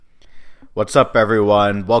What's up,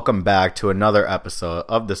 everyone? Welcome back to another episode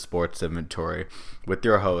of the Sports Inventory with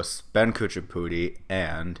your hosts, Ben Kuchipudi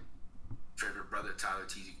and favorite brother, Tyler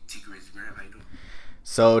T. Grizzly Graham. How you doing?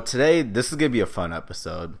 So today, this is going to be a fun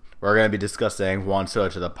episode. We're going to be discussing Juan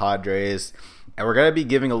Soto to the Padres, and we're going to be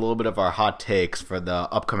giving a little bit of our hot takes for the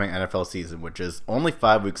upcoming NFL season, which is only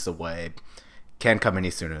 5 weeks away. Can't come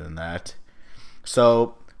any sooner than that.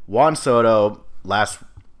 So, Juan Soto,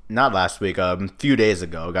 a few days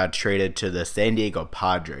ago, got traded to the San Diego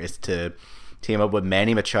Padres to team up with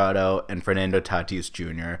Manny Machado and Fernando Tatis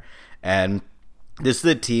Jr. And this is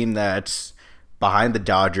a team that's behind the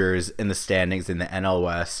Dodgers in the standings in the NL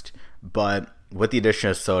West, but with the addition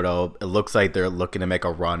of Soto, it looks like they're looking to make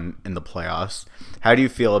a run in the playoffs. How do you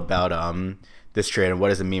feel about this trade, and what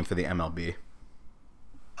does it mean for the MLB?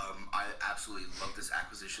 I absolutely love this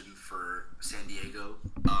acquisition for San Diego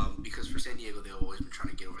because for San Diego, they've always been trying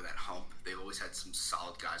to get over that hump. They've always had some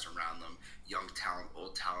solid guys around them, young talent,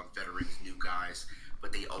 old talent, veterans, new guys,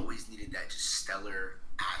 but they always needed that just stellar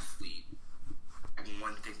athlete and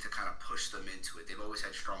one thing to kind of push them into it. They've always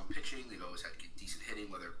had strong pitching. They've always had decent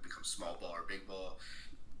hitting, whether it becomes small ball or big ball.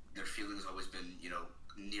 Their feeling has always been,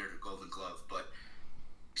 near the Golden Glove. But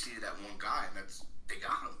you just needed that one guy, and they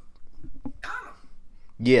got him.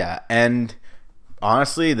 Yeah, and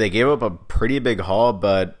honestly, they gave up a pretty big haul,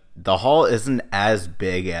 but the haul isn't as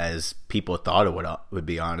big as people thought it would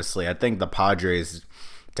be, honestly. I think the Padres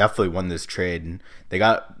definitely won this trade.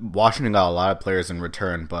 Washington got a lot of players in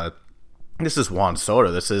return, but this is Juan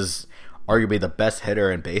Soto. This is arguably the best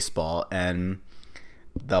hitter in baseball, and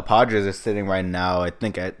the Padres are sitting right now,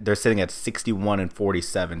 they're sitting at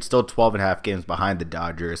 61-47, still 12 and a half games behind the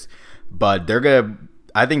Dodgers, but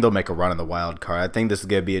I think they'll make a run in the wild card. I think this is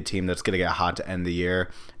going to be a team that's going to get hot to end the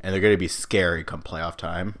year, and they're going to be scary come playoff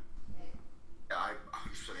time. Yeah, I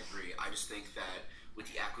 100% agree. I just think that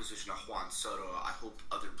with the acquisition of Juan Soto, I hope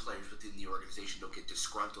other players within the organization don't get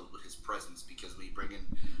disgruntled with his presence, because when you bring in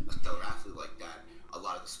a stellar athlete like that, a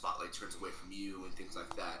lot of the spotlight turns away from you and things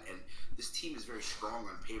like that. And this team is very strong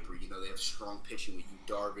on paper. They have strong pitching with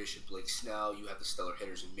Darvish and Blake Snell. You have the stellar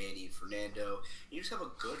hitters in Manny and Fernando. You just have a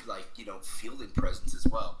good, fielding presence as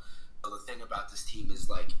well. But the thing about this team is,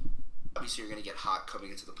 obviously you're going to get hot coming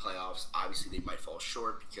into the playoffs. Obviously they might fall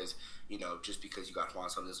short because, just because you got Juan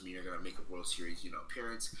Soto doesn't mean you're going to make a World Series,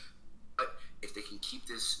 appearance. But if they can keep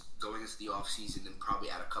this going into the offseason and probably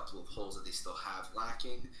add a couple of holes that they still have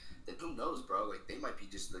lacking, then who knows, bro? They might be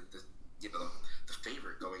just the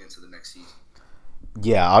favorite going into the next season.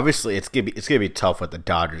 Yeah, obviously it's gonna be tough with the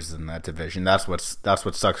Dodgers in that division. That's what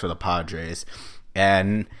sucks for the Padres,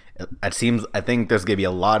 and I think there's gonna be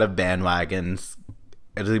a lot of bandwagons.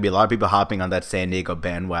 There's gonna be a lot of people hopping on that San Diego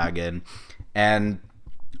bandwagon, and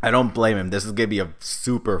I don't blame him. This is gonna be a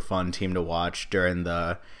super fun team to watch during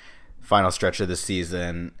the final stretch of the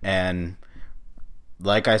season, and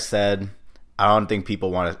like I said, I don't think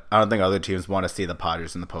other teams want to see the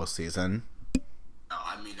Padres in the postseason. No,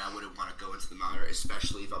 I wouldn't want to go into the mound,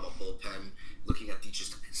 especially if I'm a bullpen looking at these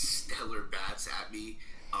just stellar bats at me.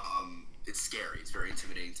 It's scary. It's very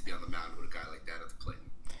intimidating to be on the mound with a guy like that at the plate.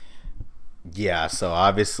 Yeah, so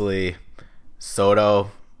obviously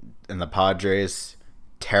Soto and the Padres,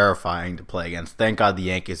 terrifying to play against. Thank God the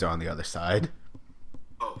Yankees are on the other side.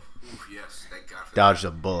 Yes, thank God for Dodged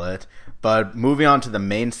a bullet. But moving on to the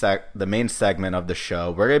main segment of the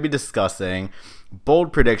show, we're going to be discussing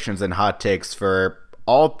bold predictions and hot takes for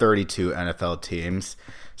all 32 NFL teams.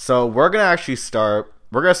 So we're going to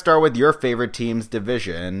start with your favorite team's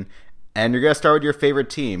division, and you're going to start with your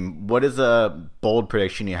favorite team. What is a bold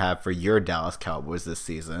prediction you have for your Dallas Cowboys this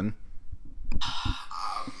season?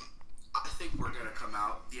 I think we're going to come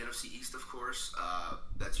out the NFC East, of course.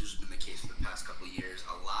 That's usually been the case for the past couple of years.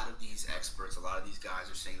 A lot of these experts, a lot of these guys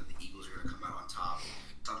are saying that the Eagles are going to come out on top.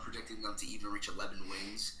 So I'm predicting them to even reach 11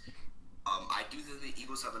 wins. I do think the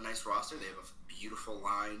Eagles have a nice roster. They have a beautiful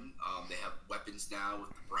line. They have weapons now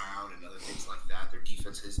with Brown and other things like that. Their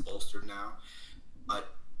defense is bolstered now.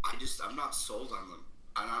 But I'm not sold on them.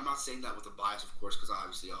 And I'm not saying that with a bias, of course, because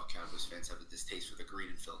obviously all Cowboys fans have a distaste for the green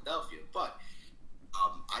in Philadelphia. But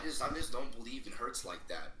I just don't believe in Hurts like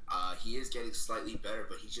that. He is getting slightly better,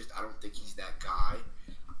 but I don't think he's that guy.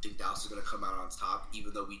 I think Dallas is going to come out on top,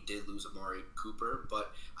 even though we did lose Amari Cooper.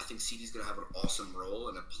 But I think CeeDee's going to have an awesome role,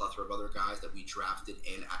 and a plethora of other guys that we drafted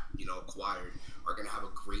and acquired are going to have a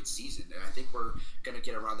great season. And I think we're going to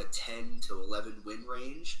get around the 10 to 11 win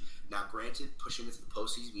range. Now, granted, pushing into the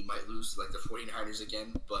postseason, we might lose to the 49ers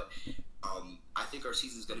again, but I think our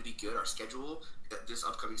season is going to be good. Our schedule this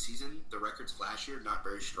upcoming season, the records last year, not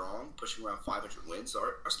very strong, pushing around 500 wins. So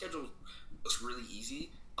our schedule looks really easy.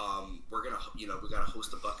 We're gonna, we gotta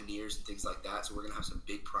host the Buccaneers and things like that. So we're gonna have some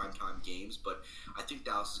big primetime games. But I think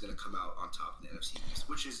Dallas is gonna come out on top in the NFC East,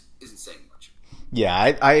 which isn't saying much.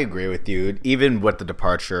 Yeah, I agree with you. Even with the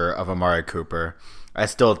departure of Amari Cooper, I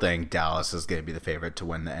still think Dallas is going to be the favorite to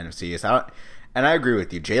win the NFC East. And I agree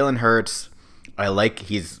with you. Jalen Hurts,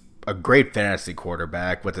 he's a great fantasy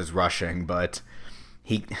quarterback with his rushing, but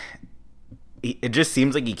it just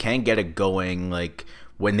seems like he can't get it going like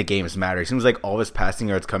when the games matter. It seems like all his passing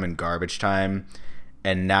yards come in garbage time,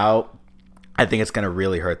 and now I think it's going to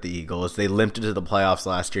really hurt the Eagles. They limped into the playoffs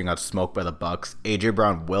last year and got smoked by the Bucs. AJ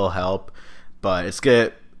Brown will help, but it's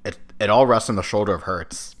good. It all rests on the shoulder of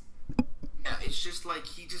Hurts. Yeah, it's just like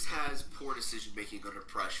he just has poor decision making under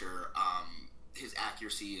pressure. His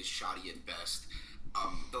accuracy is shoddy at best.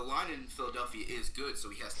 The line in Philadelphia is good, so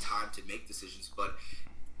he has time to make decisions. But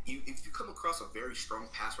if you come across a very strong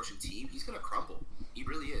pass rushing team, he's going to crumble. He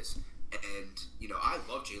really is. And I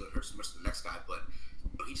love Jalen Hurts so much as the next guy, but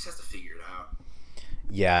he just has to figure it out.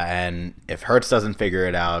 Yeah, and if Hurts doesn't figure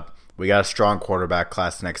it out, we got a strong quarterback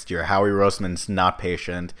class next year. Howie Roseman's not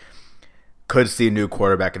patient. Could see a new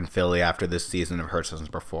quarterback in Philly after this season if Hurts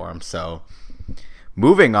doesn't perform. So,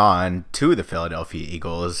 moving on to the Philadelphia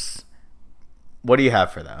Eagles, what do you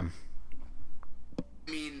have for them?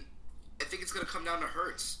 I mean, I think it's going to come down to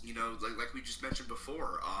Hurts. Like we just mentioned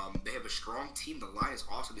before, they have a strong team. The line is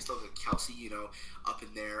awesome. They still have Kelsey, up in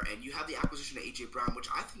there, and you have the acquisition of AJ Brown, which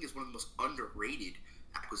I think is one of the most underrated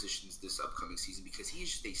acquisitions this upcoming season because he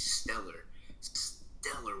is just a stellar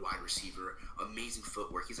wide receiver, amazing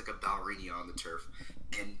footwork. He's like a ballerina on the turf,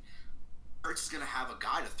 and Hurts is going to have a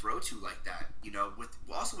guy to throw to like that, with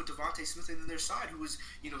Devontae Smith on their side, who is,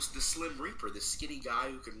 the Slim Reaper, the skinny guy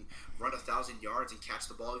who can run 1,000 yards and catch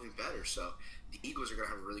the ball even better. So the Eagles are going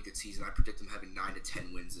to have a really good season. I predict them having 9 to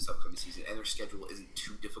 10 wins this upcoming season, and their schedule isn't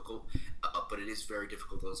too difficult, but it is very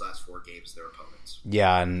difficult those last 4 games, their opponents.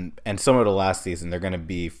 Yeah, and similar to last season, they're going to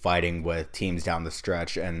be fighting with teams down the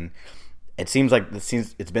stretch, and it seems like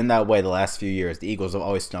it's been that way the last few years. The Eagles have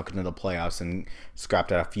always snuck into the playoffs and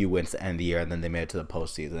scrapped out a few wins to end the year, and then they made it to the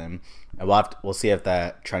postseason. And we'll see if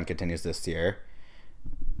that trend continues this year.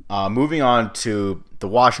 Moving on to the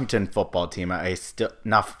Washington football team,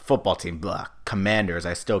 Commanders.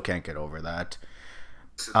 I still can't get over that.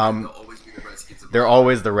 They'll always be the Redskins. They're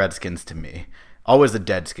always the Redskins to me. Always the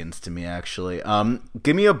Deadskins to me, actually.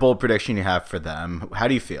 Give me a bold prediction you have for them. How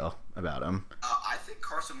do you feel about them? I think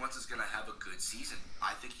Carson Wentz is going to have a good season.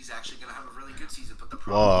 I think he's actually going to have a really good season. But the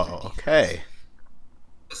problem is okay.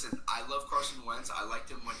 Listen, I love Carson Wentz. I liked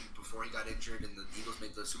him before he got injured and the Eagles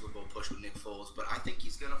made the Super Bowl push with Nick Foles. But I think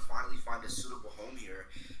he's going to finally find a suitable home here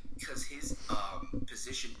because his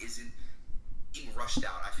position isn't being rushed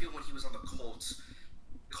out. I feel when he was on the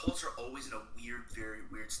Colts are always in a very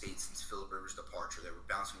weird state since Phillip Rivers' departure. They were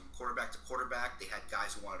bouncing from quarterback to quarterback. They had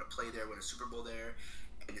guys who wanted to play there, win a Super Bowl there.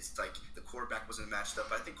 And it's like the quarterback wasn't matched up.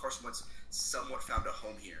 But I think Carson Wentz somewhat found a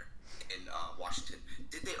home here in Washington.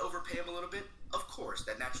 Did they overpay him a little bit? Of course.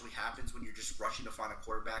 That naturally happens when you're just rushing to find a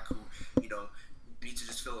quarterback who, needs to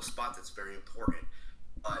just fill a spot that's very important.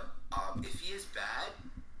 But if he is bad,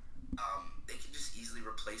 they can just easily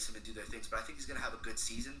replace him and do their things. But I think he's going to have a good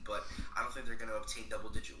season. But I don't think they're going to obtain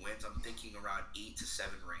double-digit wins. I'm thinking around 8 to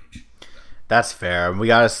 7 range. That's fair. We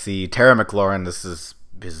got to see Terry McLaurin. This is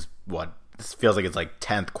what? This feels like it's like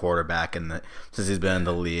 10th quarterback since he's been in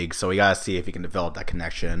the league. So we got to see if he can develop that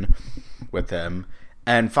connection with him.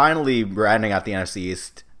 And finally, we're ending out the NFC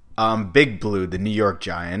East. Big Blue, the New York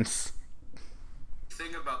Giants. The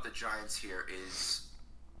thing about the Giants here is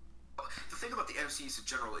the thing about the NFC East in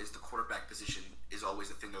general is the quarterback position is always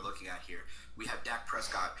the thing they're looking at here. We have Dak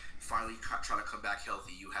Prescott finally trying to come back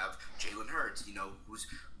healthy. You have Jalen Hurts, who's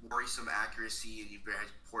worrisome accuracy and you have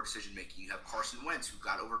poor decision making. You have Carson Wentz, who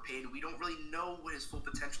got overpaid, and we don't really know what his full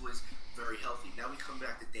potential is. Very healthy. Now we come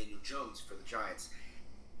back to Daniel Jones for the Giants.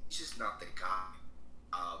 He's just not the guy.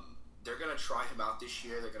 They're gonna try him out this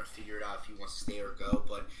year. They're gonna figure it out if he wants to stay or go.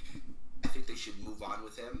 But I think they should move on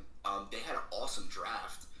with him. They had an awesome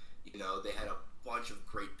draft. They had a bunch of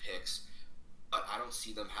great picks. But I don't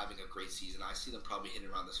see them having a great season. I see them probably hitting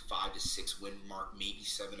around this 5 to 6 win mark, maybe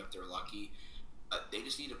 7 if they're lucky. They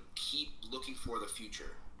just need to keep looking for the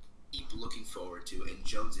future, keep looking forward to, and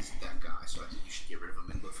Jones isn't that guy. So I think you should get rid of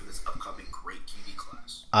him and look for this upcoming great QB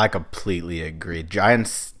class. I completely agree.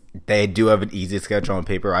 Giants, they do have an easy schedule on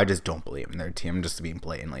paper. I just don't believe in their team, just to be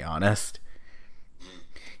blatantly honest.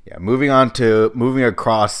 Yeah, moving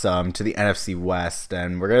across to the NFC West,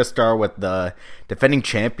 and we're gonna start with the defending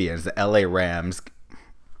champions, the LA Rams.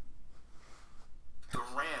 The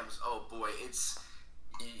Rams, oh boy,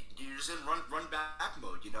 you're just in run back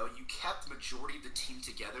mode. You kept the majority of the team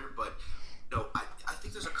together. together. But I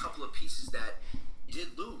think there's a couple of pieces that he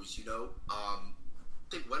did lose. I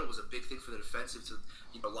think Weddle was a big thing for the defensive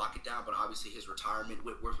to lock it down, but obviously his retirement.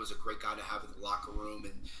 Whitworth was a great guy to have in the locker room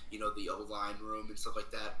and the O-line room and stuff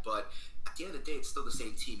like that. But at the end of the day, it's still the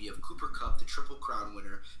same team. You have Cooper Kupp, the Triple Crown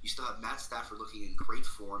winner. You still have Matt Stafford looking in great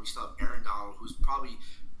form. You still have Aaron Donald, who's probably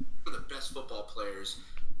one of the best football pplayers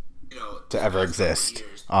to ever exist.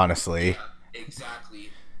 Honestly, yeah, exactly.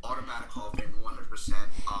 Automatic Hall of Fame,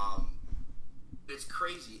 100%. It's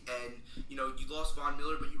crazy, and you lost Von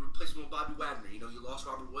Miller, but you replaced him with Bobby Wagner. You lost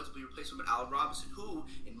Robert Woods, but you replaced him with Allen Robinson, who,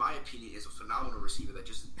 in my opinion, is a phenomenal receiver that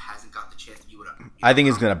just hasn't got the chance to be with I think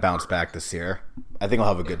he's going to bounce back this year. I think he'll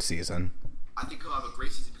have a good season. I think he'll have a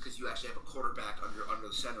great season because you actually have a quarterback under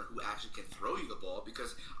the center who actually can throw you the ball.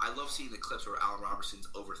 Because I love seeing the clips where Allen Robinson's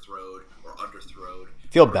overthrowed or underthrowed.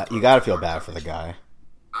 You got to feel bad for the guy.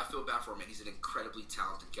 I feel bad for him, and he's an incredibly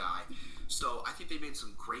talented guy. So I think they made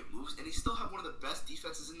some great moves, and they still have one of the best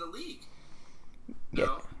defenses in the league.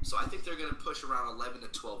 So I think they're going to push around 11 to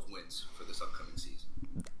 12 wins for this upcoming season.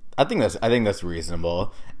 I think that's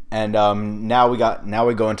reasonable. And now we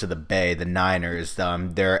go into the Bay, the Niners,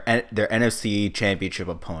 their NFC Championship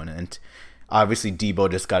opponent. Obviously, Debo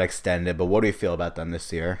just got extended, but what do you feel about them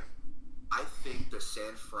this year? I think the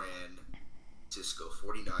San Francisco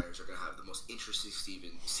 49ers are going to have the most interesting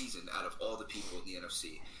season out of all the people in the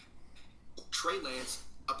NFC. Trey Lance,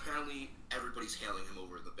 apparently everybody's hailing him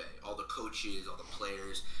over in the Bay. All the coaches, all the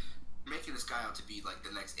players, making this guy out to be like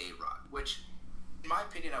the next A-Rod, which, in my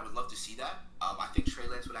opinion, I would love to see that. I think Trey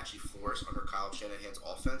Lance would actually flourish under Kyle Shanahan's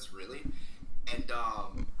offense, really. And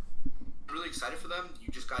I'm really excited for them. You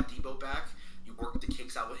just got Debo back. You work the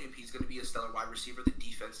kinks out with him. He's going to be a stellar wide receiver. The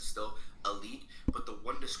defense is still elite. But the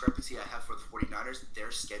one discrepancy I have for the 49ers,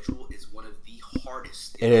 their schedule is one of the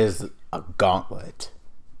hardest. It is a gauntlet.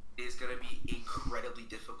 It is going to be incredibly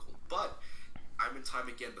difficult. But time and time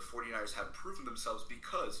again, the 49ers have proven themselves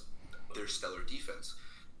because of their stellar defense.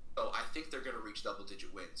 So I think they're going to reach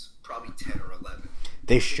double-digit wins, probably 10 or 11.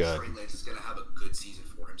 They should. Trey Lance is going to have a good season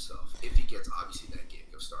for himself if he gets, obviously, that gig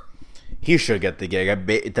of starting. He should get the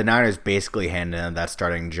gig. The Niners basically handed him that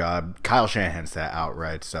starting job. Kyle Shanahan said it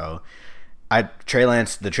outright. So, the Trey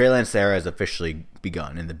Lance era has officially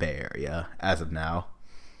begun in the Bay Area as of now.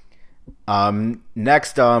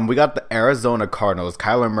 Next, we got the Arizona Cardinals.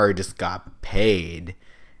 Kyler Murray just got paid.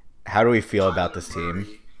 How do we feel about this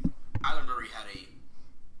team? Kyler Murray had a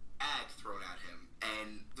bag thrown at him.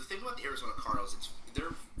 And the thing about the Arizona Cardinals, they're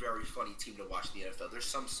a very funny team to watch in the NFL. There's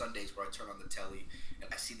some Sundays where I turn on the telly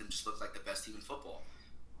and I see them just look like the best team in football.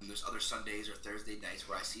 And there's other Sundays or Thursday nights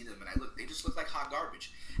where I see them and they just look like hot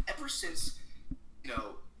garbage. Ever since,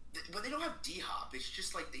 when they don't have D-Hop, it's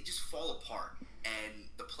just like they just fall apart. And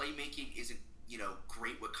the playmaking isn't,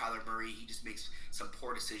 great with Kyler Murray. He just makes some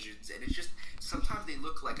poor decisions. And it's just, sometimes they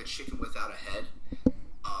look like a chicken without a head.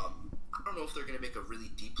 I don't know if they're going to make a really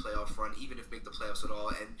deep playoff run, even if make the playoffs at all.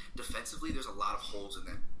 And defensively, there's a lot of holes in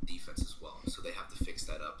that defense as well. So they have to fix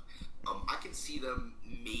that up. I can see them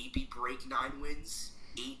maybe break 9 wins,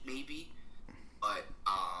 8 maybe. But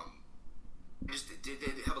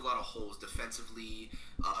they have a lot of holes defensively.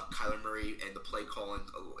 Kyler Murray and the play calling,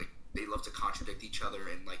 they love to contradict each other,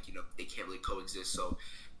 and they can't really coexist. So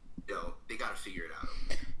they got to figure it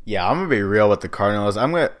out. Yeah, I'm gonna be real with the Cardinals.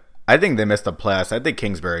 I think they missed the playoffs. I think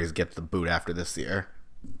Kingsbury gets the boot after this year.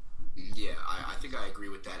 Yeah, I think I agree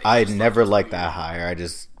with that. I never liked that hire. I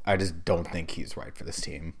just don't think he's right for this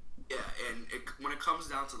team. Yeah, and when it comes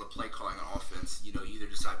down to the play calling on offense, you either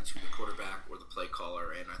decide between the quarterback or the play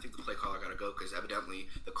caller, and I think the play caller got to go because evidently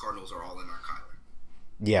the Cardinals are all in on Kyler.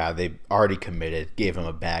 Yeah, they already committed, gave him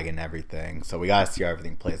a bag and everything. So we got to see how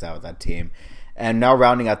everything plays out with that team. And now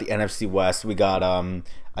rounding out the NFC West, we got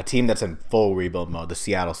a team that's in full rebuild mode, the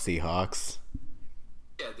Seattle Seahawks.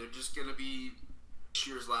 Yeah, they're just going to be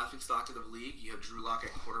Shear's laughingstock of the league. You have Drew Lock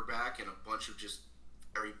at quarterback and a bunch of just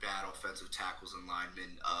very bad offensive tackles and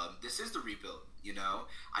linemen. This is the rebuild,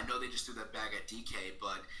 I know they just threw that bag at DK,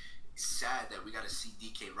 but it's sad that we got to see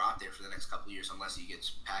DK rot there for the next couple of years unless he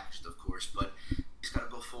gets packaged, of course. But he's got to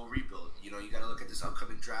go full rebuild. You got to look at this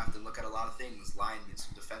upcoming draft and look at a lot of things, linemen,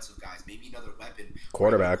 some defensive guys, maybe another weapon.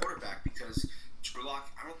 Quarterback, because Drew Lock,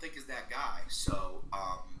 I don't think is that guy. So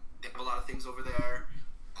they have a lot of things over there.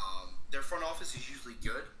 Their front office is usually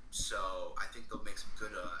good. So I think they'll make some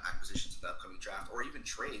good acquisitions in the upcoming draft, or even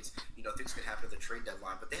trades. Things could happen at the trade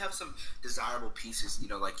deadline, but they have some desirable pieces,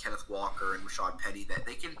 like Kenneth Walker and Rashad Penny that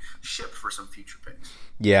they can ship for some future picks.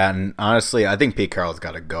 Yeah, and honestly, I think Pete Carroll's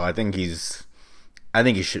got to go. I think he's got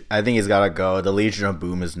to go. The Legion of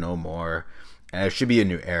Boom is no more, and it should be a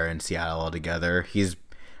new era in Seattle altogether.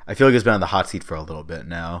 I feel like he's been on the hot seat for a little bit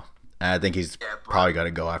now. And I think he's probably got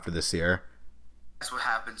to go after this year. That's what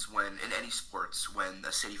happens when, in any sports, when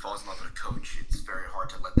the city falls in love with a coach, it's very hard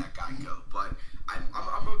to let that guy go. But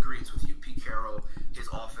I'm agreeing with you. Pete Carroll, his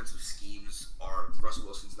offensive schemes are, Russell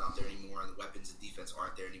Wilson's not there anymore, and the weapons and defense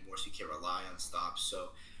aren't there anymore, so you can't rely on stops. So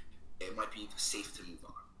it might be safe to move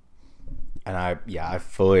on. And I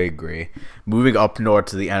fully agree. Moving up north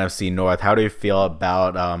to the NFC North, how do you feel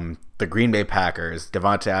about the Green Bay Packers?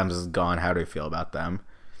 Devontae Adams is gone. How do you feel about them?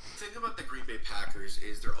 The thing about the Green Bay Packers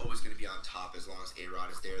is they're always going to be on top as long as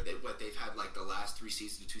A-Rod is there. They've had like the last 2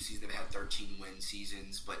 seasons, they've had 13-win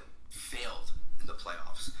seasons, but failed in the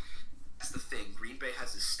playoffs. That's the thing. Green Bay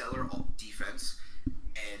has a stellar defense,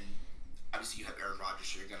 and obviously you have Aaron Rodgers,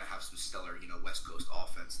 so you're going to have some stellar, West Coast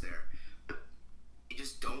offense there. But they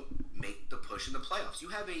just don't make the push in the playoffs. You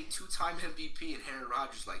have a 2-time MVP in Aaron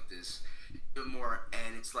Rodgers like this, more,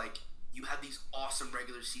 and it's like you have these awesome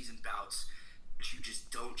regular season bouts, but you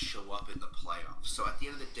just don't show up in the playoffs. So at the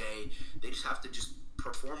end of the day, they just have to just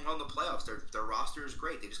perform well in the playoffs. Their roster is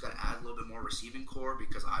great. They just got to add a little bit more receiving core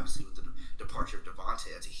because obviously with the departure of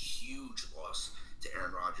Devontae, that's a huge loss to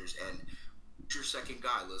Aaron Rodgers. And your second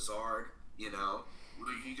guy, Lazard, who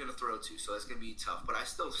are you going to throw to? So that's going to be tough. But I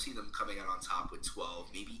still see them coming out on top with 12,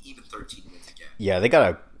 maybe even 13 wins again. Yeah, I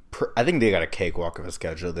think they got a cakewalk of a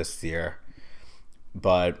schedule this year.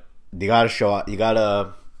 But you got to show up. You got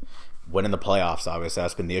to win in the playoffs, obviously.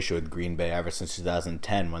 That's been the issue with Green Bay ever since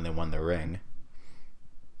 2010 when they won the ring.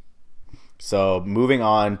 So moving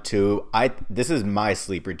on to this is my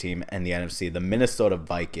sleeper team in the NFC, the Minnesota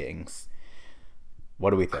Vikings. What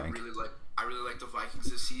do we think? I really like the Vikings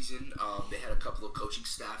this season. They had a couple of coaching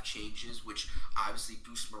staff changes, which obviously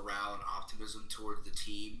boost morale and optimism toward the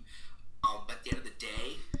team. At the end of the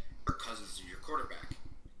day, Kirk Cousins is your quarterback.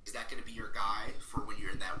 Is that going to be your guy for when you're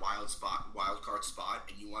in that wild card spot,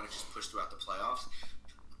 and you want to just push throughout the playoffs?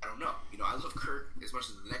 I don't know. I love Kirk as much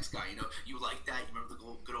as the next guy. You like that. You remember the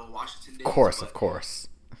good old Washington days? Of course.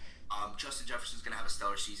 Justin Jefferson's going to have a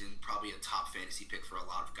stellar season, probably a top fantasy pick for a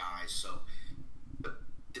lot of guys. So the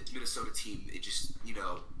Minnesota team, it just,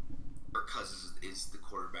 Kirk Cousins is the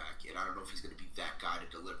quarterback, and I don't know if he's going to be that guy to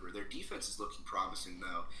deliver. Their defense is looking promising,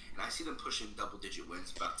 though, and I see them pushing double-digit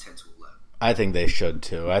wins, about 10 to 11. I think they should,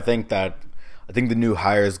 too. I think the new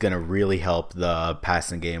hire is going to really help the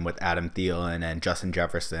passing game with Adam Thielen and Justin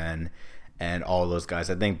Jefferson and all those guys.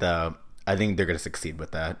 I think they're going to succeed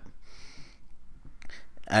with that.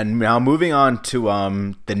 And now moving on to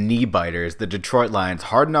the knee biters, the Detroit Lions.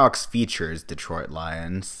 Hard Knocks features Detroit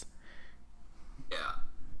Lions. Yeah.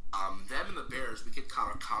 Them and the Bears, we could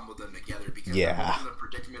kind of combo them together because they're both in the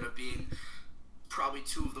predicament of being probably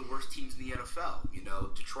 2 of the worst teams in the NFL.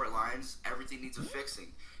 Detroit Lions, everything needs a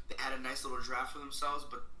fixing. They had a nice little draft for themselves,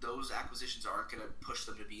 but those acquisitions aren't going to push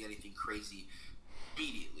them to be anything crazy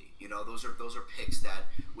immediately. Those are picks that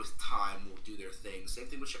with time will do their thing. Same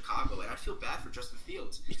thing with Chicago, and I feel bad for Justin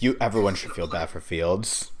Fields. Everyone should feel bad for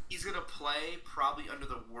Fields. He's going to play probably under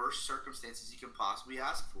the worst circumstances he can possibly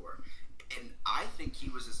ask for. And I think he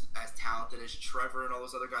was as talented as Trevor and all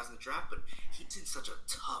those other guys in the draft, but he's in such a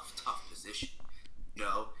tough position.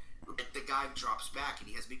 The guy drops back and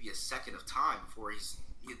he has maybe a second of time before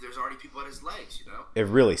there's already people at his legs, It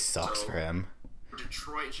really sucks for him. For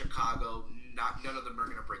Detroit and Chicago, none of them are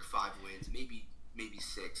going to break 5 wins, maybe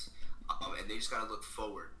 6. And they just got to look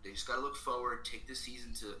forward. Take this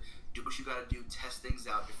season to do what you got to do, test things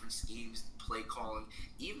out, different schemes, play calling,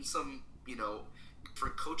 even some, for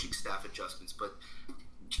coaching staff adjustments. But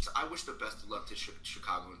I wish the best of luck to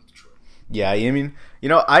Chicago and Detroit. Yeah,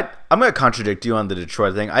 I'm going to contradict you on the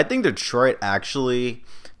Detroit thing. I think Detroit actually,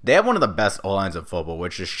 they have one of the best O-lines of football,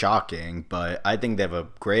 which is shocking, but I think they have a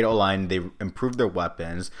great O-line. They improved their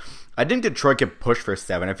weapons. I think Detroit could push for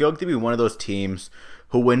 7. I feel like they'd be one of those teams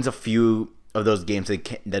who wins a few of those games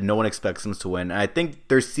that no one expects them to win. And I think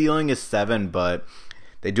their ceiling is 7, but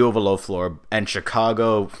they do have a low floor. And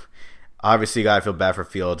Chicago, obviously, you got to feel bad for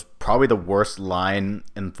Fields. Probably the worst line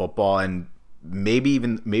in football, and maybe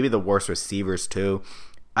the worst receivers too.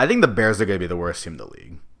 I think the Bears are going to be the worst team in the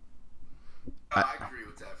league. I agree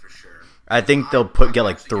with that for sure. I think they'll get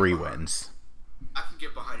like 3 wins. I can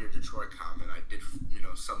get behind your Detroit comment. I did,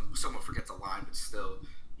 somewhat forget the line, but still,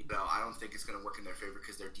 I don't think it's going to work in their favor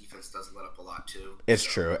because their defense doesn't let up a lot too. It's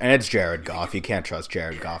true, and it's Jared Goff. You can't trust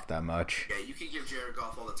Jared Goff that much. Yeah, you can give Jared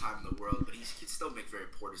Goff all the time in the world, but he can still make very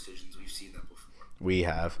poor decisions. We've seen that before. We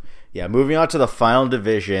have. Yeah, moving on to the final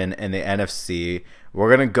division in the NFC,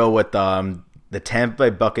 we're going to go with the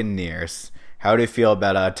Tampa Bay Buccaneers. How do you feel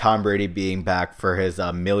about Tom Brady being back for his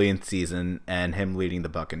millionth season and him leading the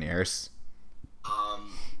Buccaneers?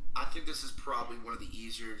 I think this is probably one of the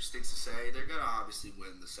easier things to say. They're going to obviously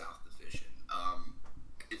win the South Division.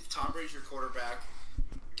 If Tom Brady's your quarterback,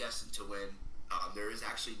 destined to win. There is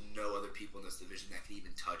actually no other people in this division that can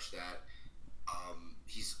even touch that.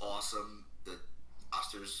 He's awesome. The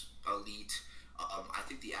roster's elite. I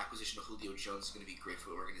think the acquisition of Julio Jones is going to be great for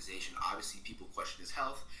the organization. Obviously, people question his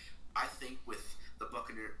health. I think with the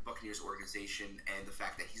Buccaneers organization and the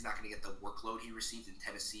fact that he's not going to get the workload he received in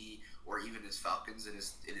Tennessee or even his Falcons in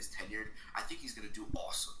his tenure, I think he's going to do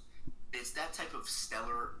awesome. It's that type of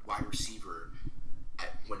stellar wide receiver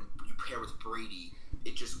that when you pair with Brady,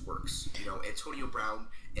 it just works. You know, Antonio Brown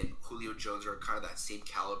and Julio Jones are kind of that same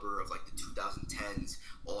caliber of like the 2010s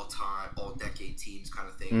all-time, all-decade teams kind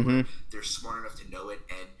of thing. Where they're smart enough to know it,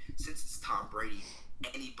 and since it's Tom Brady,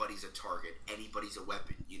 anybody's a target, anybody's a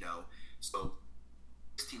weapon, you know. So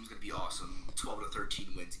this team's going to be awesome. 12 to 13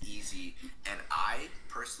 wins, easy. And I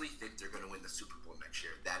personally think they're going to win the Super Bowl next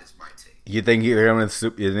year. That is my take. You think they're going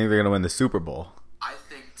to win the Super Bowl? I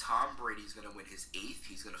think Tom Brady's going to win his 8th.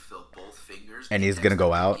 He's going to fill both fingers. And he's going to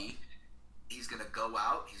go out? He's going to go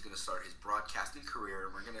out. He's going to start his broadcasting career.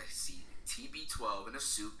 And we're going to see TB12 in a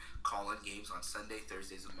suit calling games on Sunday,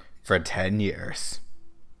 Thursdays, and Mondays. For 10 years.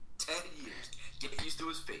 10 years. Get used to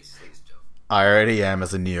his face, ladies and gentlemen. I already am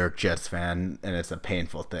as a New York Jets fan, and it's a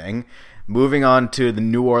painful thing. Moving on to the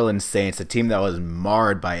New Orleans Saints, a team that was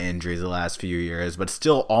marred by injuries the last few years, but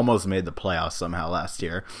still almost made the playoffs somehow last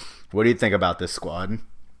year. What do you think about this squad?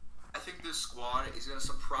 I think this squad is going to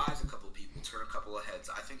surprise a couple of people, turn a couple of heads.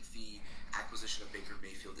 I think the acquisition of Baker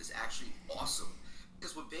Mayfield is actually awesome.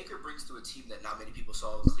 Because what Baker brings to a team that not many people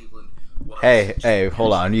saw in Cleveland was... Hey,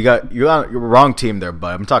 hold on. You're on your wrong team there,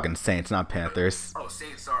 bud. I'm talking Saints, not Panthers. Oh,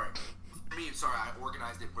 Saints, sorry. I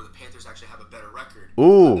organized it where the Panthers actually have a better record.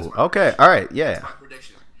 Ooh, okay. All right, yeah. That's my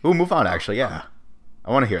prediction. Ooh, move on, actually, yeah.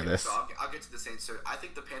 I want to hear this. So I'll get to the Saints. So I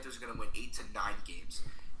think the Panthers are going to win 8 to 9 games.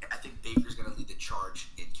 And I think Baker's going to lead the charge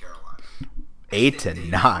in Carolina. 8 to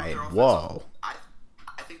 9. Whoa. I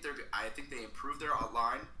think they improved their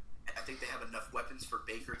line. I think they have enough weapons for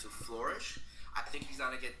Baker to flourish. I think he's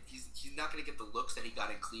not going to get the looks that he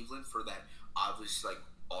got in Cleveland for that obvious like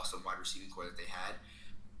awesome wide receiving core that they had.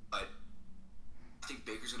 But I think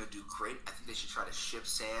Baker's going to do great. I think they should try to ship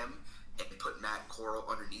Sam and put Matt Corral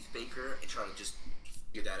underneath Baker and try to just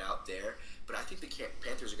figure that out there. But I think the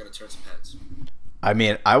Panthers are going to turn some heads. I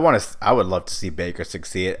mean, I would love to see Baker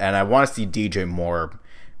succeed, and I want to see DJ Moore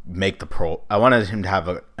make the pro. I wanted him to have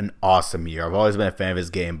an awesome year. I've always been a fan of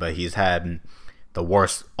his game, but he's had the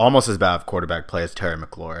worst, almost as bad of quarterback play as Terry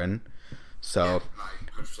McLaurin. So yeah,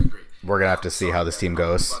 I 100% agree. We're going to have to see how this team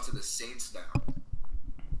goes. Move on to the Saints now.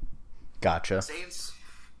 Gotcha. Saints,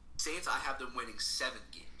 I have them winning 7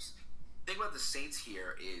 games. The thing about the Saints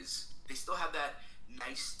here is they still have that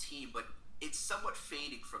nice team, but it's somewhat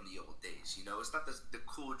fading from the old days. You know, it's not the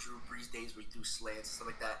cool Drew Brees days where he threw slants and stuff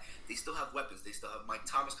like that. They still have weapons. They still have Mike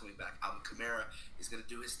Thomas coming back. Alvin Kamara is going to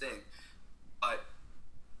do his thing, but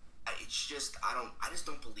it's just I just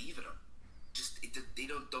don't believe in them. They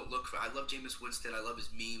don't look for. I love Jameis Winston. I love his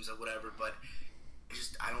memes or whatever, but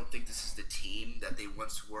I don't think this is the team that they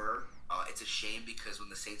once were. It's a shame because when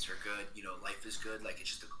the Saints are good, you know, life is good. Like, it's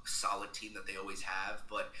just a solid team that they always have,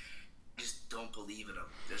 but I just don't believe in them.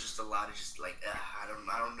 There's just a lot of just like, I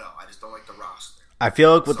don't know. I just don't like the roster. I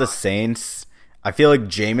feel like with the Saints, I feel like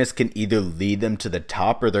Jameis can either lead them to the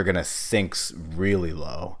top or they're going to sink really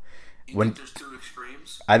low. You think there's 2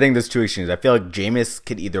 extremes? I think there's 2 extremes. I feel like Jameis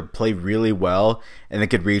could either play really well and they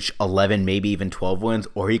could reach 11, maybe even 12 wins,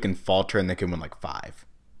 or he can falter and they can win like 5.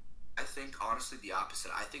 I think, honestly, the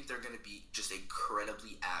opposite. I think they're going to be just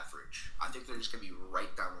incredibly average. I think they're just going to be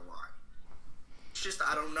right down the line. It's just,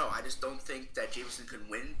 I don't know. I just don't think that Jameson can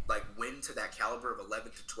win to that caliber of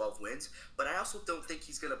 11 to 12 wins. But I also don't think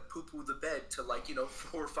he's going to poo-poo the bed to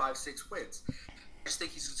 4, 5, 6 wins. I just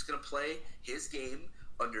think he's just going to play his game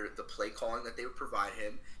under the play calling that they would provide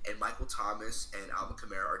him, and Michael Thomas and Alvin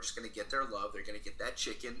Kamara are just going to get their love. They're going to get that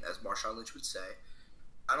chicken, as Marshawn Lynch would say.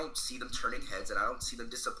 I don't see them turning heads, and I don't see them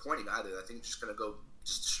disappointing either. I think it's just going to go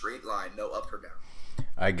just a straight line, no up or down.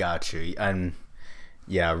 I got you. And,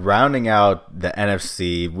 yeah, rounding out the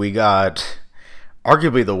NFC, we got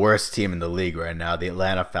arguably the worst team in the league right now, the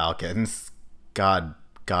Atlanta Falcons. God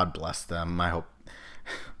bless them. I hope.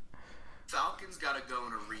 Falcons got to go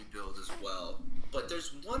in a rebuild as well. But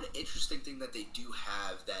there's one interesting thing that they do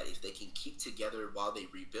have that if they can keep together while they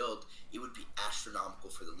rebuild, it would be astronomical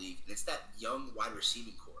for the league. And it's that young wide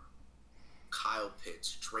receiving core. Kyle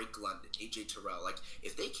Pitts, Drake London, A.J. Terrell. Like,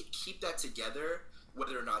 if they can keep that together,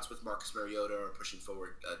 whether or not it's with Marcus Mariota or pushing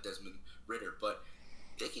forward Desmond Ridder, but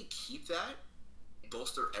if they can keep that and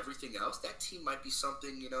bolster everything else, that team might be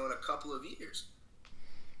something, in a couple of years.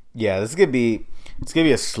 Yeah, it's gonna be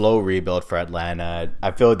a slow rebuild for Atlanta.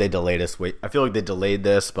 I feel like they delayed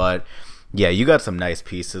this. But yeah, you got some nice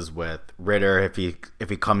pieces with Ritter if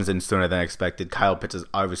he comes in sooner than expected. Kyle Pitts is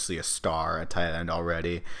obviously a star at tight end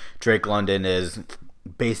already. Drake London is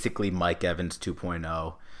basically Mike Evans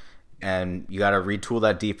 2.0. And you got to retool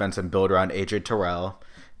that defense and build around AJ Terrell.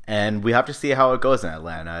 And we have to see how it goes in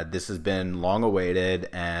Atlanta. This has been long awaited,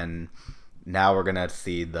 and now we're gonna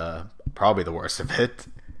see probably the worst of it.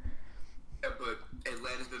 Yeah, but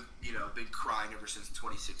Atlanta's been been crying ever since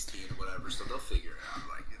 2016 or whatever, so they'll figure it out.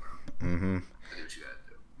 Mm-hmm. Do what you gotta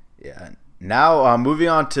do. Yeah. Now, moving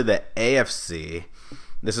on to the AFC.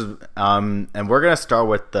 This is and we're gonna start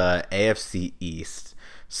with the AFC East.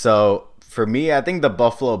 So for me, I think the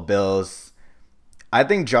Buffalo Bills. I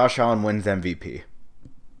think Josh Allen wins MVP.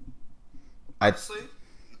 Honestly,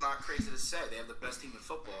 not crazy to say. They have the best team in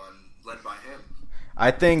football and led by him.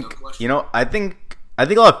 I think I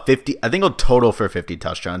think he'll have 50. I think he'll total for 50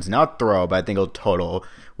 touchdowns. Not throw, but I think he'll total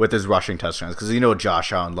with his rushing touchdowns because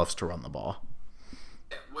Josh Allen loves to run the ball.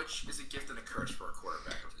 Yeah, which is a gift and a curse for a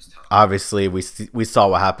quarterback of his talent. Obviously, we saw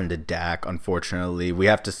what happened to Dak. Unfortunately, we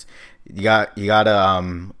have to. He's got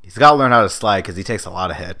to learn how to slide because he takes a lot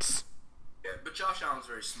of hits. Yeah, but Josh Allen's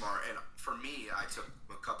very smart, and for me, I took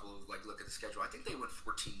a couple of look at the schedule. I think they win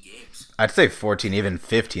 14 games. I'd say 14, even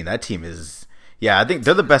 15. That team is. Yeah, I think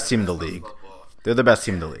they're the best team in the league. They're the best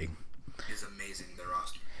team in the league. It's amazing, their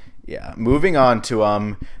roster. Yeah, moving on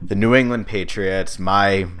to the New England Patriots,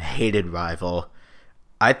 my hated rival.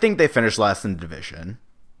 I think they finished last in the division.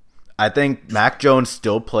 I think Mac Jones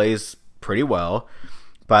still plays pretty well,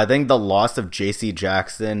 but I think the loss of J.C.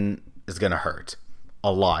 Jackson is going to hurt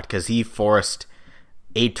a lot because he forced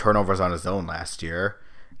 8 turnovers on his own last year.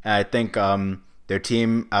 And I think their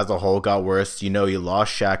team as a whole got worse. You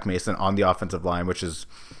lost Shaq Mason on the offensive line, which is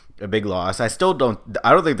a big loss. I don't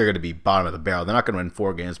think they're going to be bottom of the barrel. They're not going to win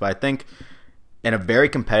 4 games, but I think in a very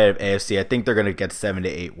competitive AFC, I think they're going to get 7 to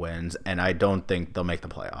 8 wins, and I don't think they'll make the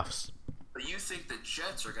playoffs. But you think the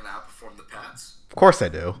Jets are going to outperform the Pats? Of course I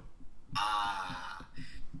do.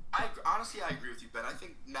 Honestly, I agree with you, Ben. I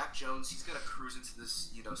think Mac Jones, he's going to cruise into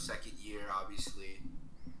this, second year, obviously.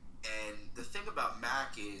 And the thing about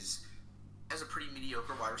Mac is, has a pretty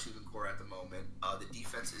mediocre wide receiving core at the moment. The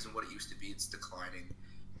defense isn't what it used to be. It's declining.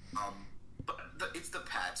 But it's the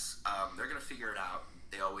Pats. They're going to figure it out.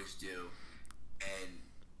 They always do. And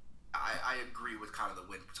I agree with kind of the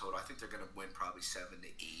win total. I think they're going to win probably 7 to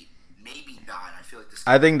 8, maybe 9. I feel like this.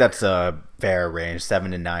 I think that's a fair range,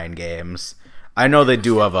 7 to 9 games. I know they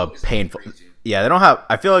do have a painful. Yeah, they don't have.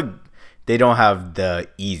 I feel like they don't have the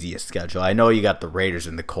easiest schedule. I know you got the Raiders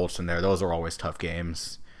and the Colts in there. Those are always tough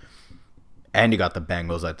games. And you got the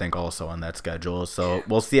Bengals, I think, also on that schedule. So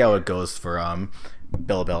we'll see how it goes for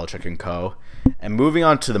Bill Belichick and co. And moving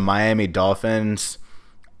on to the Miami Dolphins,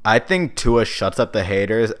 I think Tua shuts up the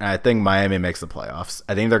haters, and I think Miami makes the playoffs.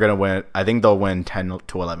 I think they're gonna win. I think they'll win 10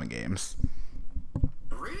 to 11 games.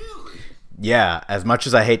 Really? Yeah. As much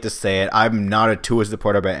as I hate to say it, I'm not a Tua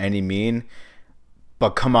supporter by any mean.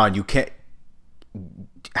 But come on, you can't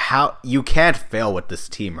fail with this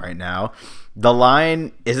team right now. The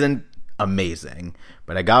line isn't amazing,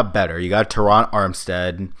 but it got better. You got Teron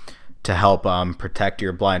Armstead to help protect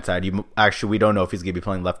your blind side. We don't know if he's going to be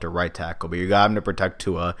playing left or right tackle, but you got him to protect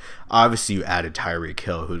Tua. Obviously, you added Tyreek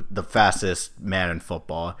Hill, who's the fastest man in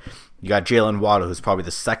football. You got Jalen Waddle, who's probably the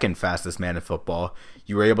second fastest man in football.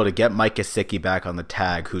 You were able to get Mike Gesicki back on the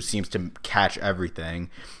tag, who seems to catch everything.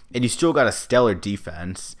 And you still got a stellar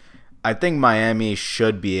defense. I think Miami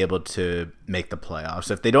should be able to make the playoffs.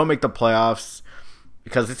 If they don't make the playoffs,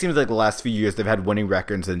 because it seems like the last few years they've had winning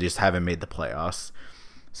records and just haven't made the playoffs.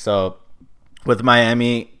 So with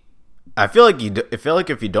Miami, I feel like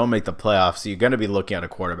if you don't make the playoffs, you're going to be looking at a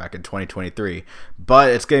quarterback in 2023. But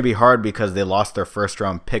it's going to be hard because they lost their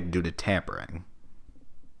first-round pick due to tampering.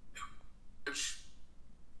 Which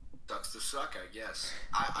sucks to suck, I guess.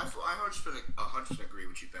 I 100% agree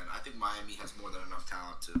with you, Ben. I think Miami has more than enough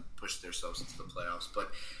talent to push themselves into the playoffs. But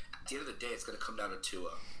at the end of the day, it's going to come down to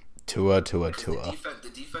Tua. Tua.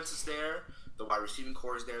 The defense is there. The wide receiving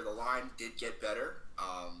core is there. The line did get better.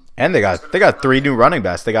 And they got 3 new running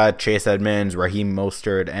backs. They got Chase Edmonds, Raheem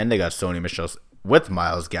Mostert, and they got Sony Michel with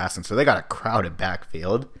Myles Gaskin. So they got a crowded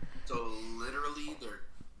backfield. So literally,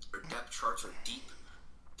 their depth charts are deep.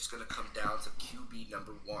 It's going to come down to QB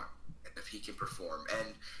number 1 and if he can perform.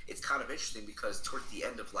 And it's kind of interesting because towards the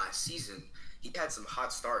end of last season, he had some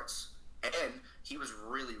hot starts. And he was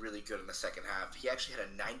really, really good in the second half. He actually had a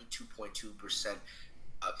 92.2%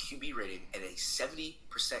 QB rating and a 70%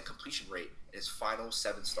 completion rate in his final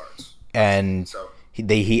 7 starts. And So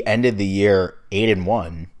he ended the year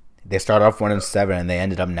 8-1. They started off 1-7 and they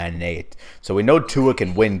ended up 9-8. So we know Tua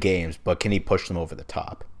can win games, but can he push them over the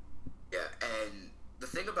top? yeah, and the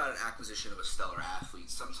thing about an acquisition of a stellar athlete,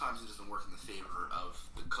 sometimes it doesn't work in the favor of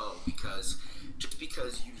the co because just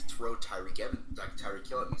because you throw Tyreek Hill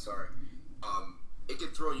at me, it can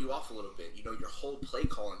throw you off a little bit. You know, your whole play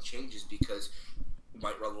calling changes because you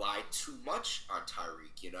might rely too much on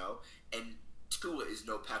Tyreek, you know? And Tua is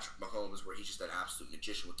no Patrick Mahomes where he's just an absolute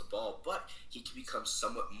magician with the ball, but he can become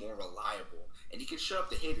somewhat more reliable. And he can shut up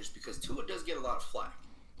the haters because Tua does get a lot of flack.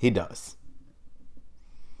 He does.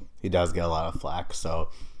 He does get a lot of flack. So,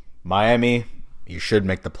 Miami, you should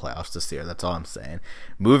make the playoffs this year. That's all I'm saying.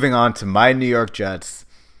 Moving on to my New York Jets.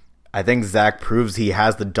 I think Zach proves he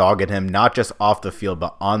has the dog in him, not just off the field,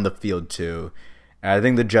 but on the field too. And I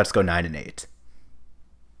think the Jets go 9-8.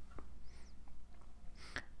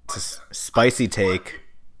 It's a spicy take,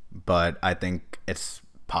 but I think it's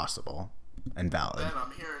possible and valid. And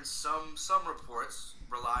I'm hearing some reports,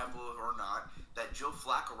 reliable or not, that Joe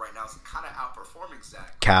Flacco right now is kind of outperforming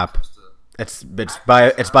Zach. Cap. It's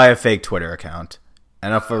by a fake Twitter account.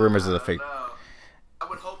 NFL rumors is a fake. I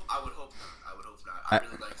would hope not. I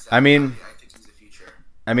really like Zach. I mean, I think he's the future.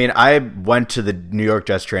 I mean, I went to the New York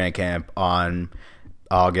Jets training camp on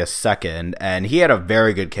August 2nd, and he had a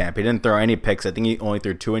very good camp. He didn't throw any picks. I think he only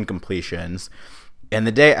threw 2 incompletions. And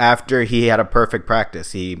the day after, he had a perfect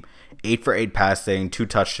practice. He 8 for 8 passing, 2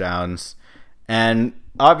 touchdowns. And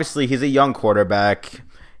obviously, he's a young quarterback.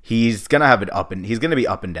 He's going to have it he's going to be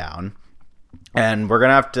up and down. And we're going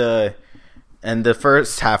to have to, and the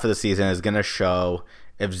first half of the season is going to show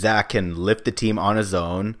if Zach can lift the team on his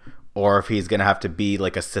own, or if he's going to have to be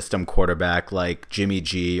like a system quarterback like Jimmy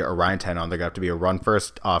G or Ryan Tannehill. They're going to have to be a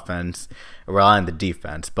run-first offense, rely on the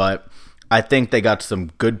defense. But I think they got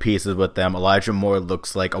some good pieces with them. Elijah Moore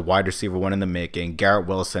looks like a wide receiver one in the making. Garrett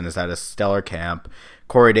Wilson is at a stellar camp.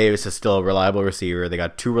 Corey Davis is still a reliable receiver. They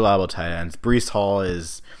got 2 reliable tight ends. Breece Hall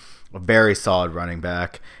is a very solid running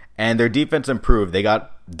back. And their defense improved. They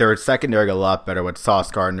got their secondary a lot better with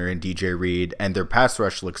Sauce Gardner and DJ Reed. And their pass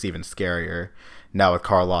rush looks even scarier now with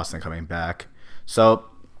Carl Lawson coming back. So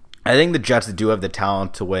I think the Jets do have the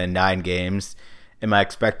talent to win 9 games. Am I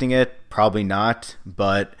expecting it? Probably not.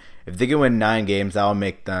 But if they can win 9 games, that'll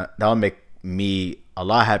make me a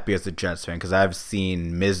lot happier as a Jets fan because I've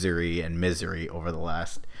seen misery over the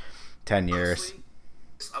last 10 years. Honestly,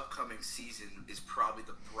 this upcoming season is probably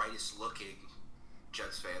the brightest looking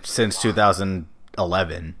Jets fans since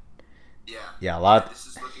 2011. Yeah, a lot. This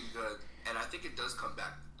is looking good, and I think it does come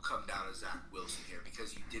down to Zach Wilson here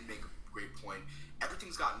because you did make a great point.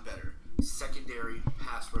 Everything's gotten better. Secondary,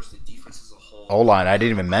 pass rush, the defense as a whole. O-line, I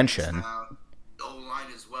didn't even mention.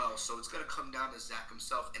 O-line as well. So it's going to come down to Zach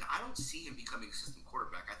himself, and I don't see him becoming a system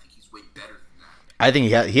quarterback. I think he's way better than that. I think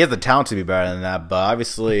he has the talent to be better than that, but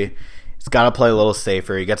obviously he's got to play a little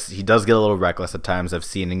safer. He does get a little reckless at times. I've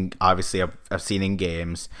seen in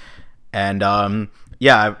games, and I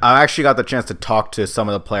actually got the chance to talk to some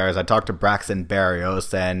of the players. I talked to Braxton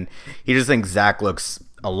Berrios, and he just thinks Zach looks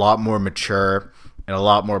a lot more mature and a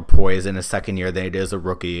lot more poised in his second year than he did as a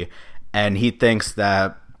rookie, and he thinks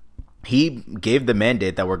that he gave the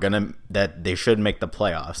mandate that they should make the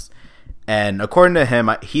playoffs. And according to him,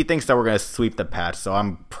 he thinks that we're going to sweep the Pats, so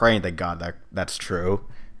I'm praying to God that that's true.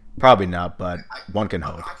 Probably not, but one can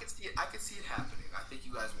hope. I can see it happening. I think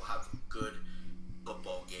you guys will have good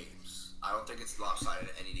football games. I don't think it's lopsided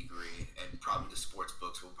to any degree, and probably the sports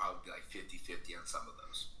books will probably be like 50-50 on some of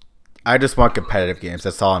those. I just want competitive games.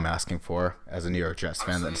 That's all I'm asking for as a New York Jets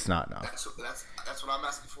fan. That's not enough. That's what I'm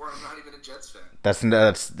asking for. I'm not even a Jets fan. That's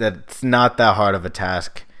not that hard of a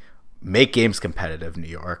task. Make games competitive, New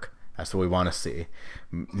York. That's what we want to see.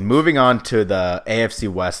 Moving on to the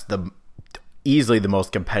AFC West, easily the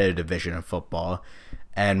most competitive division in football.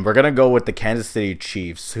 And we're going to go with the Kansas City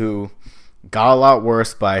Chiefs, who got a lot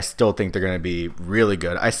worse, but I still think they're going to be really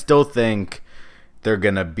good. I still think they're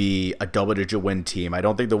going to be a double-digit win team. I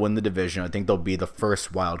don't think they'll win the division. I think they'll be the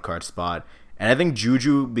first wild card spot. And I think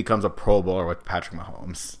Juju becomes a Pro Bowler with Patrick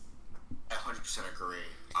Mahomes. I 100% agree.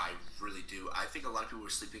 I really do. I think a lot of people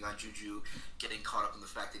were sleeping on Juju, getting caught up in the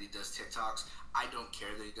fact that he does TikToks. I don't care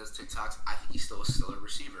that he does TikToks. I think he's still a stellar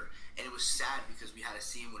receiver. And it was sad because we had a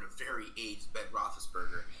scene with a very aged Ben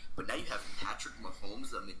Roethlisberger. But now you have Patrick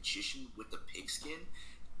Mahomes, the magician with the pigskin,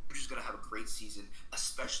 who's going to have a great season,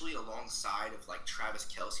 especially alongside of like Travis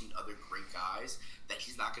Kelce and other great guys, that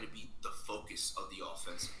he's not going to be the focus of the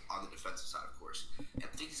offense on the defensive side, of course. And I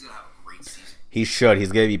think he's going to have a great season. He should.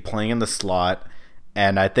 He's going to be playing in the slot.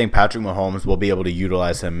 And I think Patrick Mahomes will be able to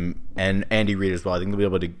utilize him, and Andy Reid as well. I think they'll be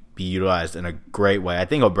able to be utilized in a great way. I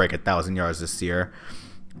think he'll break 1,000 yards this year,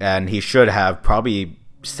 and he should have probably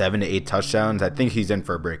 7 to 8 touchdowns. I think he's in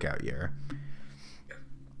for a breakout year.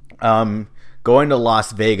 Going to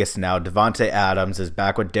Las Vegas now, Devontae Adams is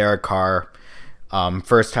back with Derek Carr.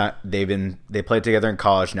 First time they played together in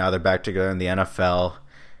college. Now they're back together in the NFL.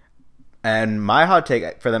 And my hot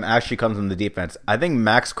take for them actually comes from the defense. I think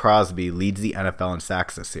Max Crosby leads the NFL in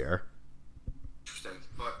sacks this year. Interesting,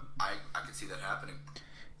 but I can see that happening.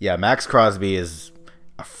 Yeah, Max Crosby is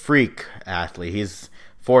a freak athlete. He's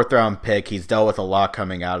 4th-round pick. He's dealt with a lot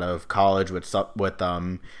coming out of college with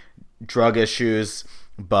drug issues,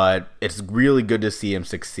 but it's really good to see him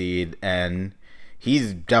succeed. And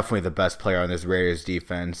he's definitely the best player on this Raiders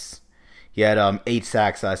defense. He had 8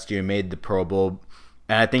 sacks last year, made the Pro Bowl.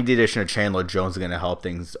 And I think the addition of Chandler Jones is going to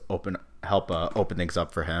help open things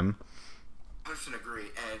up for him. 100%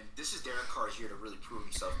 agree. And this is Derek Carr's year to really prove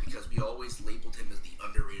himself because we always labeled him as the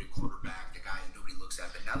underrated quarterback, the guy that nobody looks at.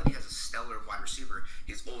 But now that he has a stellar wide receiver,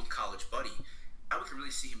 his old college buddy, now we can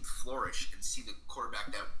really see him flourish and see the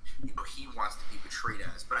quarterback that he wants to be portrayed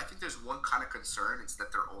as. But I think there's one kind of concern. It's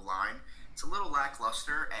that their O-line, it's a little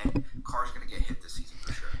lackluster, and Carr's going to get hit this season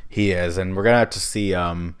for sure. He is, and we're going to have to see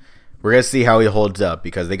we're going to see how he holds up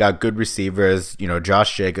because they got good receivers.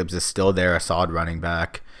 Josh Jacobs is still there, a solid running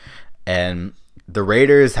back. And the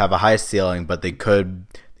Raiders have a high ceiling, but they could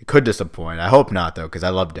disappoint. I hope not, though, because I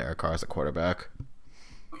love Derek Carr as a quarterback.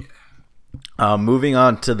 Yeah. Moving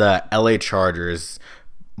on to the LA Chargers.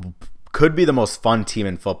 Could be the most fun team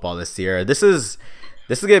in football this year. This is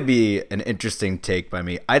going to be an interesting take by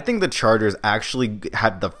me. I think the Chargers actually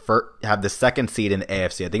have the second seed in the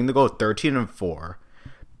AFC. I think they go 13-4.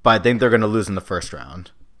 But I think they're going to lose in the first round.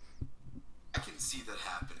 I can see that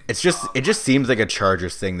happening. It just seems like a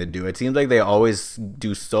Chargers thing to do. It seems like they always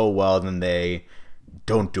do so well, then they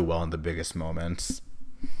don't do well in the biggest moments.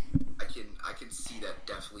 I can see that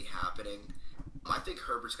definitely happening. I think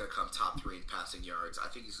Herbert's going to come top 3 in passing yards. I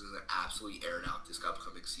think he's going to absolutely air it out this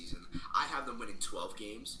upcoming season. I have them winning 12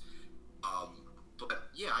 games. But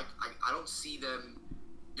yeah, I don't see them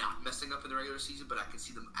not messing up in the regular season, but I can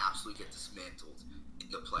see them absolutely get dismantled in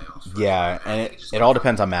the playoffs. Yeah, and it all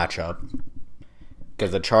depends on matchup.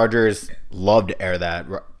 Because the Chargers love to air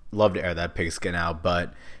that pigskin out,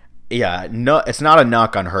 but yeah, no, it's not a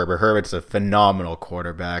knock on Herbert. Herbert's a phenomenal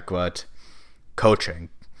quarterback, but coaching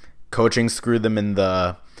screwed them in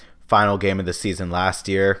the final game of the season last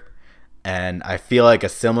year, and I feel like a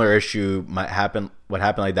similar issue would happen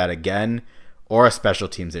like that again, or a special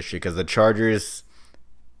teams issue, because the Chargers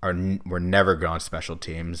were never good on special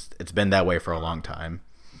teams. It's been that way for a long time.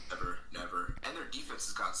 Never. And their defense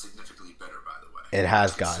has gotten significantly better, by the way. It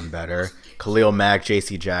has gotten better. Khalil Mack,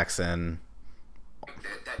 J.C. Jackson.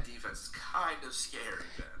 That defense is kind of scary,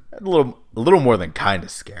 man. A little more than kind of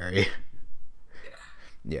scary.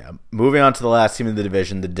 Yeah. Moving on to the last team in the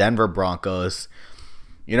division, the Denver Broncos.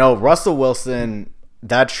 Russell Wilson,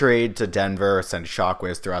 that trade to Denver sent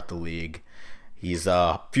shockwaves throughout the league. He's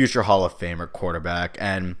a future Hall of Famer quarterback,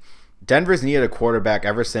 and Denver's needed a quarterback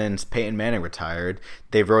ever since Peyton Manning retired.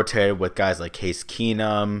 They've rotated with guys like Case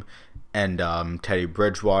Keenum and Teddy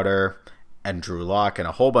Bridgewater and Drew Lock and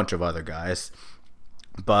a whole bunch of other guys.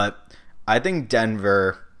 But I think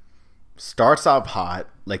Denver starts off hot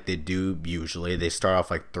like they do usually. They start off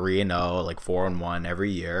like 3-0, like 4-1 every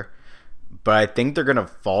year. But I think they're going to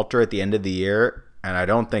falter at the end of the year, and I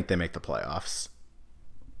don't think they make the playoffs.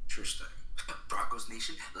 Interesting. Broncos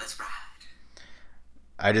Nation, let's ride.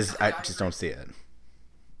 I just don't see it.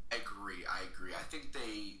 I agree. I think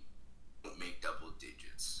they won't make double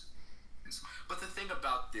digits. But the thing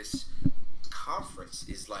about this conference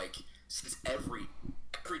is, like, since every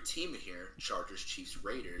team here, Chargers, Chiefs,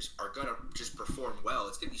 Raiders, are going to just perform well,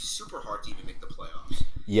 it's going to be super hard to even make the playoffs.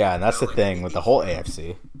 Yeah, and that's the thing with the whole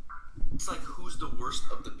AFC. It's like, who's the worst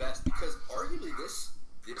of the best? Because arguably this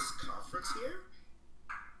conference here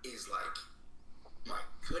is like, my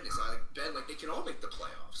goodness, they can all make the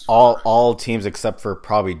playoffs. All teams except for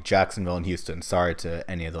probably Jacksonville and Houston. Sorry to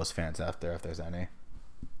any of those fans out there if there's any.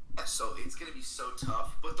 Yeah, so it's going to be so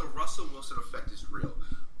tough. But the Russell Wilson effect is real.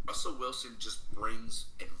 Russell Wilson just brings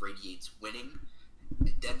and radiates winning.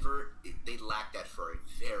 Denver, they lack that for a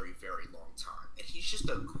very, very long time. And he's just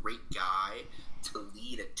a great guy to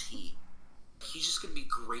lead a team. He's just going to be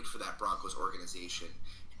great for that Broncos organization.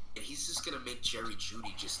 And he's just going to make Jerry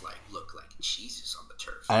Jeudy just look like Jesus on the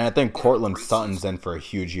turf. And I think Cortland Sutton's in for a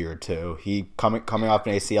huge year too. He coming off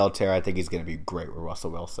an ACL tear, I think he's going to be great with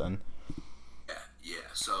Russell Wilson. Yeah.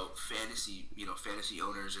 So fantasy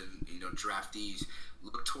owners and draftees,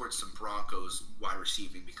 look towards some Broncos wide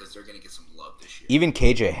receiving because they're going to get some love this year. Even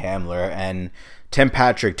KJ Hamler and Tim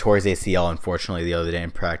Patrick tore his ACL, unfortunately, the other day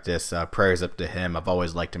in practice. Prayers up to him. I've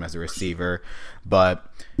always liked him as a receiver. But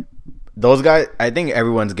those guys, I think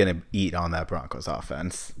everyone's going to eat on that Broncos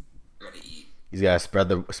offense. They're going to eat. He's got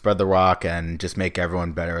to spread the rock and just make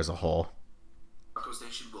everyone better as a whole. Broncos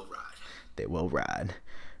Nation will ride. They will ride.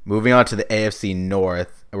 Moving on to the AFC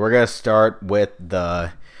North, we're going to start with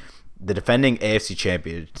the defending AFC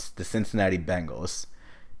champions, the Cincinnati Bengals.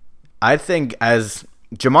 I think as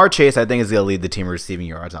Jamar Chase, I think, is going to lead the team in receiving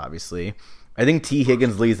yards, obviously. I think T.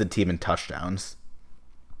 Higgins leads the team in touchdowns.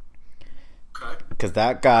 Okay. Because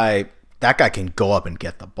that guy can go up and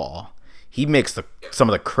get the ball. He makes some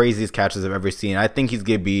of the craziest catches I've ever seen. I think he's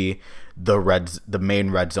going to be the main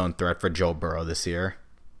red zone threat for Joe Burrow this year.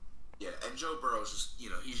 Yeah, and Joe Burrow's just,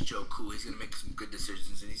 he's Joe Cool. He's going to make some good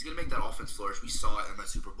decisions, and he's going to make that offense flourish. We saw it in that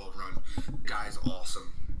Super Bowl run. The guy's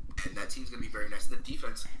awesome, and that team's going to be very nice. The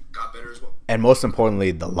defense got better as well. And most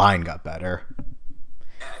importantly, the line got better.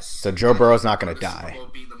 Yes. So Joe Burrow's not going to die. Super Bowl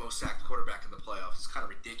being the most sacked quarterback in the playoffs is kind of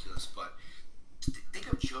ridiculous, but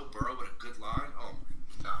think of Joe Burrow with a good line. Oh,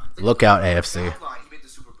 my God. Look out, AFC. Line, he made the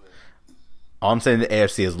Super Bowl. All I'm saying to the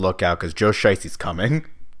AFC is look out because Joe Shiesty's coming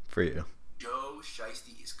for you. Joe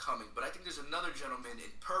Shiesty is coming, but I think there's another gentleman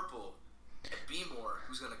in purple at B-More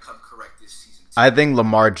who's going to come correct this season. I think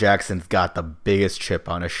Lamar Jackson's got the biggest chip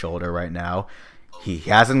on his shoulder right now. He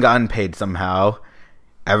hasn't gotten paid somehow.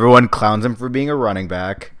 Everyone clowns him for being a running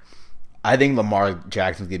back. I think Lamar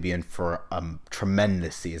Jackson's going to be in for a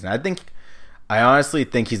tremendous season. I honestly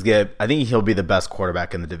think he'll be the best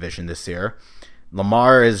quarterback in the division this year.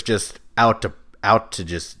 Lamar is just out to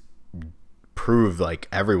just prove like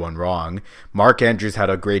everyone wrong. Mark Andrews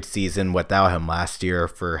had a great season without him last year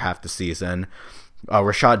for half the season.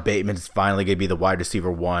 Rashad Bateman's finally going to be the wide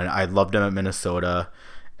receiver one. I loved him at Minnesota,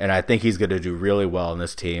 and I think he's going to do really well in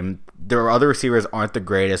this team. Their other receivers aren't the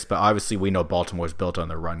greatest, but obviously we know Baltimore's built on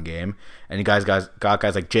their run game. And you guys got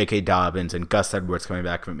guys like J.K. Dobbins and Gus Edwards coming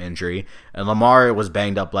back from injury. And Lamar was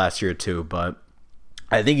banged up last year too, but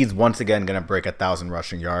I think he's once again going to break 1,000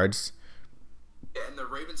 rushing yards. Yeah, and the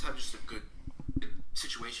Ravens have just a good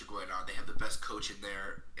situation going on. They have the best coach in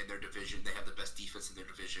their division. They have the best defense in their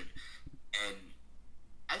division. And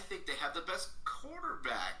I think they have the best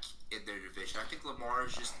quarterback in their division. I think Lamar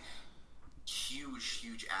is just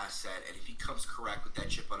huge asset, and if he comes correct with that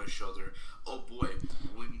chip on his shoulder, oh boy,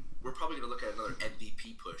 we're probably going to look at another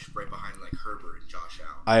MVP push right behind like Herbert and Josh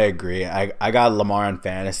Allen. I agree. I got Lamar in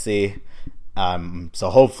fantasy, so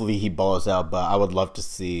hopefully he balls out, but I would love to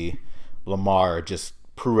see Lamar just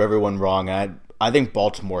prove everyone wrong. And I think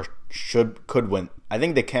Baltimore could win. I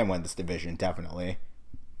think they can win this division, definitely.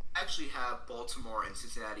 I actually have Baltimore and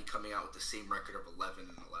Cincinnati coming out with the same record of 11-11.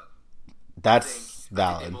 That's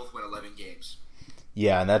valid. I think they both win 11 games.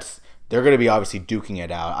 Yeah, and they're going to be obviously duking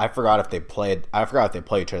it out. I forgot if they play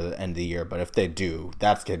each other at the end of the year, but if they do,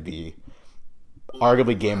 that's going to be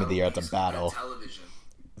arguably game of the year at the battle. Television.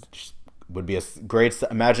 Would be a great.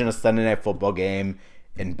 Imagine a Sunday Night Football game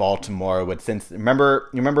in Baltimore with remember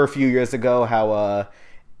a few years ago how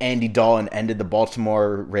Andy Dalton ended the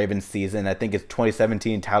Baltimore Ravens season. I think it's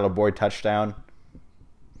 2017 Tyler Boyd touchdown.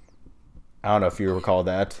 I don't know if you recall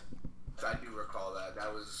that. I do recall that.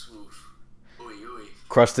 That was ooey.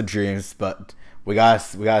 Crushed the dreams, but we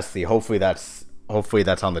gotta see. Hopefully that's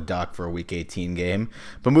on the dock for a Week 18 game.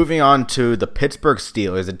 But moving on to the Pittsburgh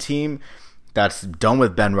Steelers, a team that's done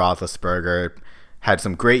with Ben Roethlisberger, had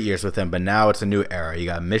some great years with him, but now it's a new era. You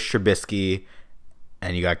got Mitch Trubisky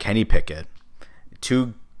and you got Kenny Pickett,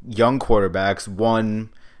 two young quarterbacks.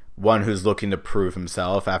 One who's looking to prove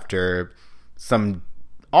himself after some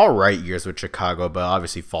all right years with Chicago, but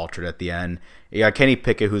obviously faltered at the end. You got Kenny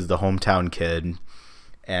Pickett, who's the hometown kid,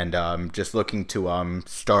 and just looking to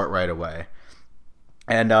start right away.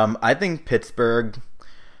 And I think Pittsburgh,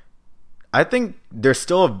 I think they're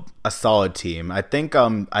still a solid team. I think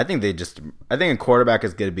a quarterback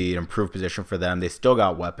is going to be an improved position for them. They still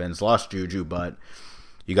got weapons, lost Juju, but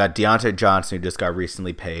you got Deontay Johnson, who just got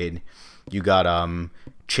recently paid. You got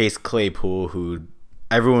Chase Claypool, who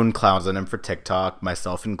everyone clowns on him for TikTok,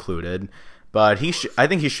 myself included. But I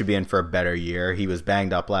think he should be in for a better year. He was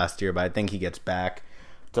banged up last year, but I think he gets back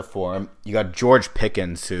to form. You got George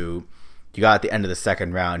Pickens, who you got at the end of the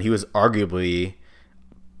second round. He was arguably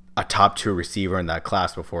a top 2 receiver in that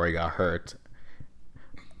class before he got hurt.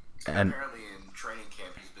 And apparently in training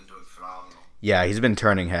camp he's been doing phenomenal. Yeah, he's been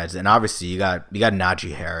turning heads. And obviously you got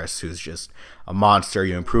Najee Harris, who's just a monster.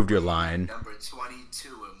 You improved your line. Number 22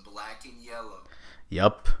 in black and yellow.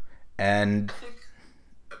 Yep. And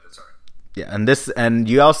Yeah, and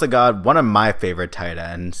you also got one of my favorite tight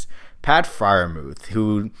ends, Pat Freiermuth,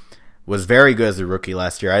 who was very good as a rookie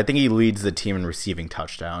last year. I think he leads the team in receiving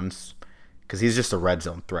touchdowns because he's just a red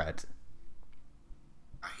zone threat.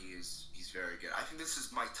 He's very good. I think this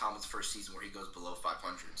is Mike Tomlin's first season where he goes below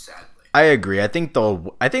 500. Sadly, I agree. I think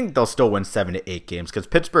they'll still win 7 to 8 games because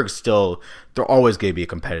they're always going to be a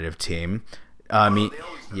competitive team.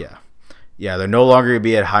 Yeah, they're no longer going to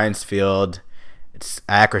be at Heinz Field. It's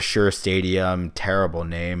Acrisure Stadium, terrible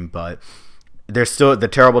name, but the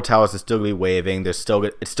terrible towers are still going to be waving. It's still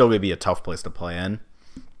going to be a tough place to play in.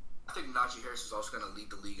 I think Najee Harris is also going to lead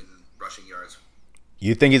the league in rushing yards.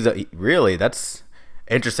 You think really? That's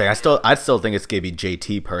interesting. I still think it's going to be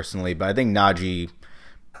JT personally, but I think Najee.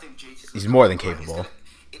 He's more than capable.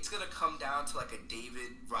 It's going to come down to like a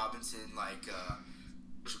David Robinson, like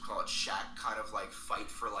what you call it, Shaq kind of like fight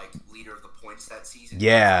for like leader of the points that season.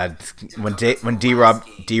 Yeah, when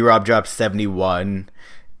D-Rob dropped 71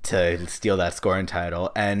 to steal that scoring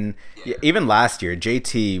title, and even last year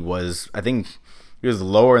JT was, I think he was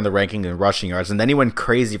lower in the ranking in rushing yards, and then he went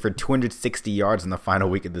crazy for 260 yards in the final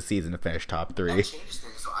week of the season to finish top 3. That changes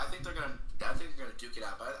things. So I think they're gonna duke it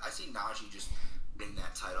out. But I see Najee just winning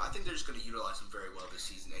that title. I think they're just gonna utilize him very well this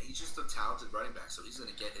season. And he's just a talented running back, so he's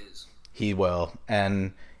gonna get his. He will,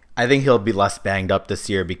 and I think he'll be less banged up this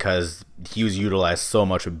year because he was utilized so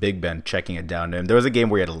much with Big Ben checking it down to him. There was a game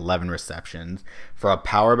where he had 11 receptions. For a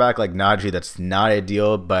power back like Najee, that's not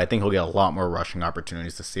ideal, but I think he'll get a lot more rushing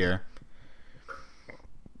opportunities this year.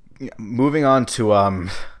 Moving on to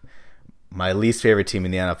my least favorite team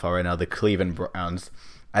in the NFL right now, the Cleveland Browns.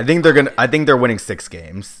 I think they're winning 6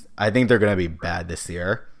 games. I think they're gonna be bad this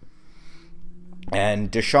year.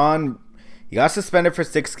 And Deshaun, he got suspended for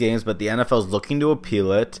 6 games, but the NFL is looking to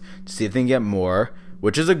appeal it to see if they can get more,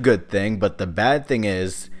 which is a good thing. But the bad thing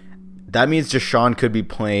is that means Deshaun could be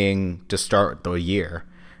playing to start the year,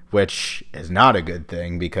 which is not a good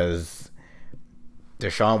thing because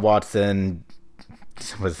Deshaun Watson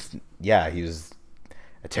he was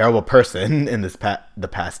a terrible person in the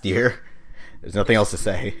past year. There's nothing else to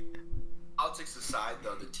say. Politics aside,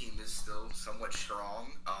 though, the team is still somewhat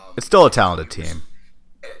strong. It's still a talented team.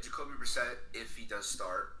 Jacoby Brissett, if he does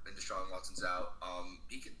start and Deshaun Watson's out,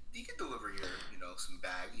 he can deliver here, some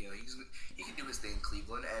bag. He can do his thing in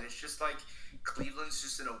Cleveland, and it's just like Cleveland's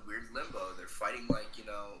just in a weird limbo. They're fighting like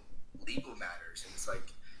legal matters, and it's like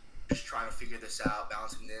just trying to figure this out,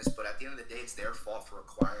 balancing this. But at the end of the day, it's their fault for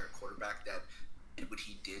acquiring a quarterback that did what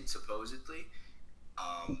he did supposedly,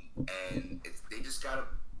 and they just gotta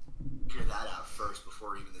figure that out first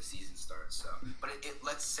before even the season starts. So, but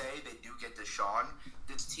let's say they do get Deshaun,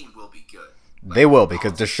 this team will be good. They will,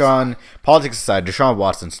 because politics aside, Deshaun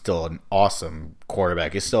Watson's still an awesome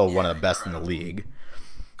quarterback. He's still one of the best in the league.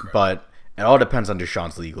 Correct. But it all depends on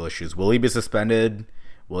Deshaun's legal issues. Will he be suspended?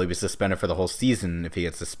 Will he be suspended for the whole season if he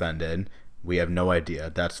gets suspended? We have no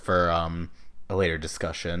idea. That's for a later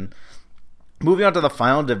discussion. Moving on to the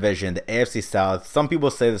final division, the AFC South. Some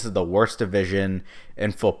people say this is the worst division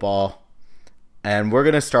in football. And we're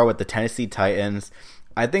going to start with the Tennessee Titans.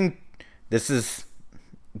 I think this is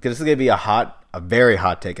going to be a very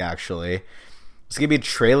hot take, actually. It's going to be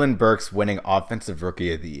Treylon Burks winning Offensive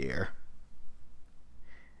Rookie of the Year.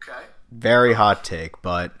 Okay. Very hot take,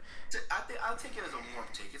 but I'll take it as a warm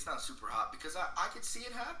take. It's not super hot because I could see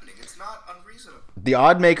it happening. It's not unreasonable. The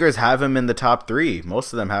odd makers have him in the top 3.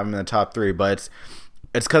 Most of them have him in the top 3, but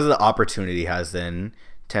it's because of the opportunity he has in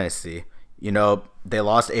Tennessee. They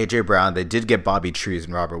lost A.J. Brown. They did get Bobby Trees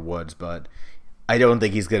and Robert Woods, but I don't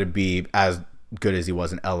think he's going to be as good as he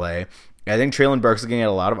was in L.A. I think Treylon Burks is going to get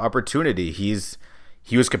a lot of opportunity. He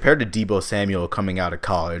was compared to Deebo Samuel coming out of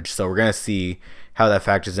college, so we're going to see how that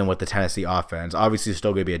factors in with the Tennessee offense. Obviously, it's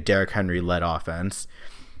still going to be a Derrick Henry-led offense.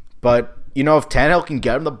 But, if Tannehill can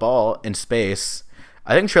get him the ball in space,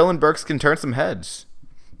 I think Treylon Burks can turn some heads.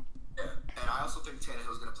 Yeah, and I also think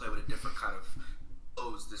Tannehill's going to play with a different kind of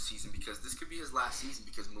O's this season because this could be his last season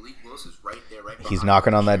because Malik Willis is right there, right behind He's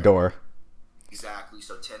knocking on that door. Exactly.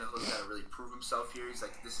 So Tannehill's got to really prove himself here. He's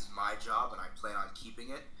like, this is my job, and I plan on keeping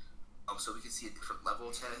it. So we can see a different level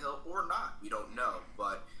of Tannehill or not. We don't know.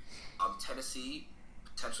 But Tennessee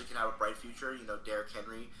potentially can have a bright future. Derrick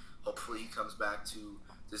Henry, hopefully he comes back to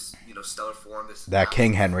this, stellar form. That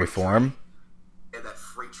King Henry form. And that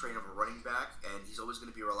freight train of a running back. And he's always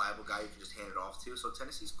going to be a reliable guy you can just hand it off to. So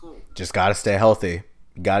Tennessee's cool. Just got to stay healthy.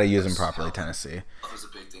 Got to use him properly, Tennessee. That was a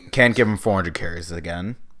big thing. Can't give him 400 carries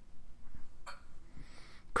again.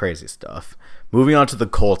 Crazy stuff. Moving on to the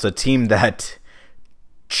Colts, a team that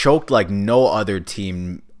choked like no other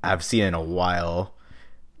team I've seen in a while.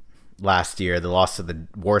 last year. They lost to the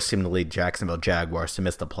worst team in the league, Jacksonville Jaguars, to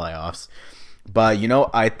miss the playoffs. But,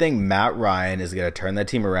 I think Matt Ryan is going to turn that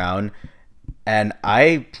team around. And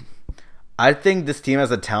I think this team has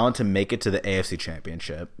the talent to make it to the AFC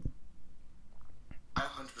Championship. I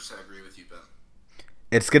 100% agree with you, Ben.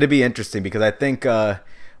 It's going to be interesting because I think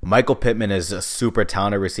Michael Pittman is a super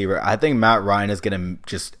talented receiver. I think Matt Ryan is going to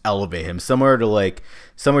just elevate him, similar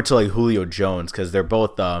to Julio Jones, because they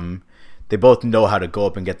both know how to go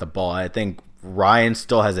up and get the ball. I think Ryan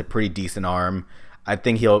still has a pretty decent arm. I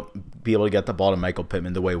think he'll be able to get the ball to Michael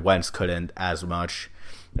Pittman the way Wentz couldn't as much.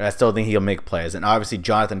 And I still think he'll make plays. And obviously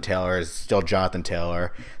Jonathan Taylor is still Jonathan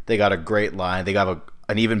Taylor. They got a great line. They got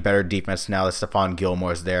an even better defense now that Stephon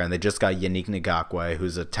Gilmore's there. And they just got Yannick Ngakoue,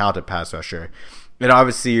 who's a talented pass rusher. And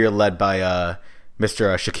obviously you're led by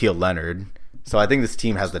Mr. Shaquille Leonard. So I think this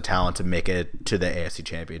team has the talent to make it to the AFC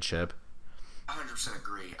Championship. 100%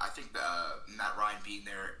 agree. I think Matt Ryan being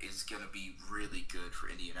there is going to be really good for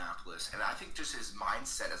Indianapolis. And I think just his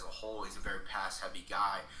mindset as a whole, he's a very pass-heavy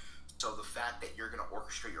guy. So the fact that you're going to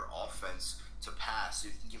orchestrate your offense to pass, so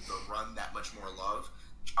you can give the run that much more love,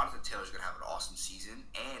 Jonathan Taylor's going to have an awesome season.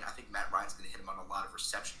 And I think Matt Ryan's going to hit him on a lot of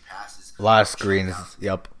reception passes. A lot of screens,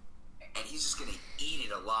 yep. And he's just going to eat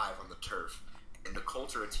it alive on the turf. And the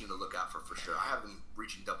Colts are a team to look out for sure. I have them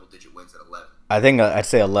reaching double-digit wins at 11. I think I'd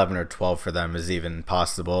say 11 or 12 for them is even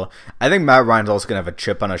possible. I think Matt Ryan's also going to have a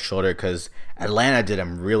chip on his shoulder because Atlanta did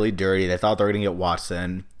him really dirty. They thought they were going to get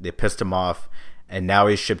Watson. They pissed him off, and now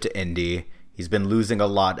he's shipped to Indy. He's been losing a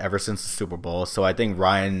lot ever since the Super Bowl, so I think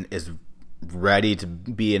Ryan is ready to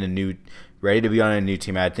be on a new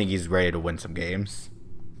team. I think he's ready to win some games.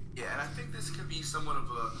 Yeah, and I think this could be somewhat of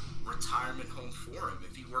a retirement home for him.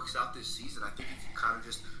 If he works out this season, I think he can kind of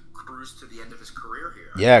just cruise to the end of his career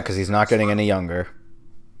here. Yeah, because he's not getting any younger.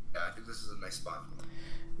 Yeah, I think this is a nice spot for him.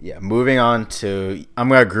 Yeah, moving on to... I'm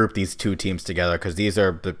going to group these two teams together because these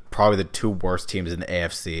are probably the two worst teams in the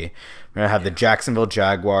AFC. We're going to have the Jacksonville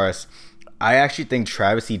Jaguars. I actually think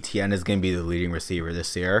Travis Etienne is going to be the leading receiver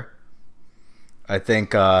this year. I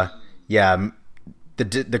think, the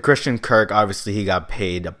Christian Kirk, obviously he got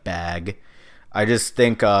paid a bag. I just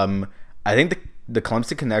think, the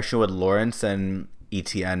Clemson connection with Lawrence and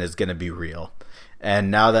Etienne is going to be real. And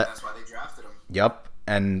now that's why they drafted him. Yep.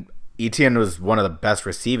 And Etienne was one of the best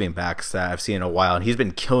receiving backs that I've seen in a while, and he's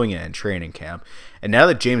been killing it in training camp. And now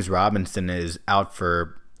that James Robinson is out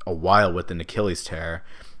for a while with an Achilles tear,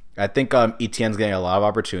 I think Etienne's getting a lot of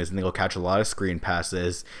opportunities. I think he'll catch a lot of screen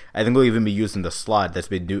passes. I think he'll even be using the slot. That's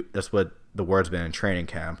what the word's been in training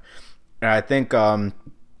camp. And I think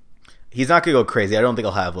he's not going to go crazy. I don't think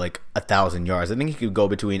he'll have 1,000 yards. I think he could go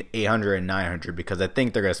between 800 and 900 because I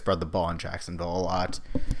think they're going to spread the ball in Jacksonville a lot.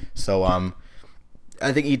 So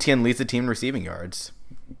I think Etienne leads the team in receiving yards.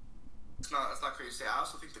 It's not crazy to say. I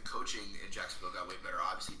also think the coaching in Jacksonville got way better.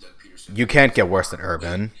 Obviously, Doug Peterson. You can't get worse than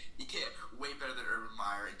Urban. You can't. Way better than Urban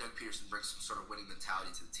Meyer. And Doug Peterson brings some sort of winning mentality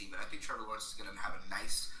to the team. And I think Trevor Lawrence is going to have a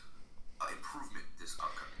nice improvement this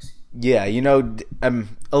upcoming season. Yeah,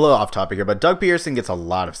 I'm a little off topic here, but Doug Peterson got a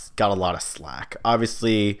lot of slack.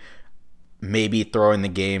 Obviously, maybe throwing the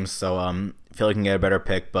game, so I feel like he can get a better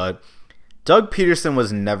pick. But Doug Peterson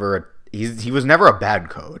was never he was never a bad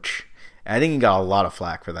coach. And I think he got a lot of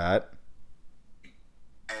flack for that.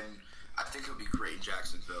 And I think he'll be great in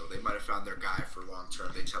Jacksonville. They might have found their guy for long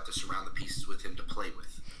term. They just have to surround the pieces with him to play with.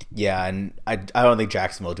 Yeah, and I don't think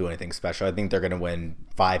Jacksonville will do anything special. I think they're going to win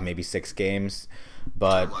 5, maybe 6 games.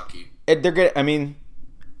 But they're good. I mean,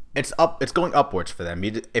 it's going upwards for them.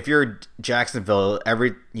 If you're Jacksonville,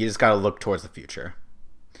 you just got to look towards the future.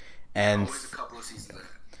 And always a couple of seasons ahead.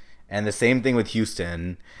 And the same thing with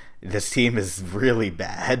Houston. This team is really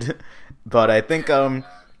bad. But I think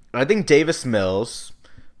Davis Mills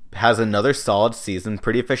has another solid season,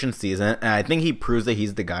 pretty efficient season, and I think he proves that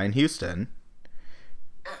he's the guy in Houston.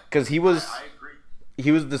 Because I agree.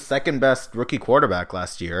 He was the second best rookie quarterback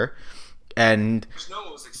last year. And which no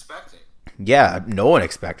one was expecting. Yeah, no one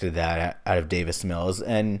expected that out of Davis Mills.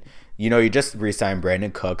 And, you just re-signed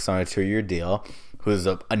Brandon Cooks on a 2-year deal, who's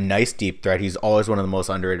a nice deep threat. He's always one of the most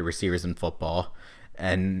underrated receivers in football.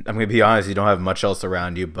 And I'm going to be honest, you don't have much else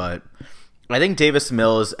around you. But I think Davis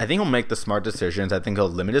Mills, he'll make the smart decisions. I think he'll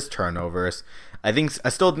limit his turnovers. I don't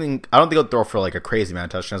think he'll throw for a crazy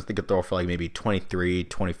amount of touchdowns. I think he'll throw for maybe 23,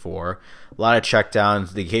 24. A lot of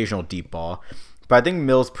checkdowns, the occasional deep ball. But I think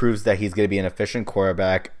Mills proves that he's going to be an efficient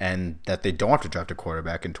quarterback and that they don't have to draft a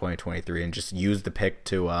quarterback in 2023 and just use the picks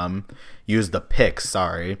to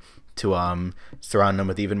surround them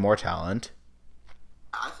with even more talent.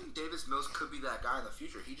 I think Davis Mills could be that guy in the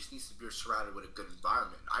future. He just needs to be surrounded with a good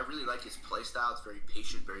environment. I really like his play style. It's very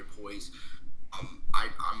patient, very poised.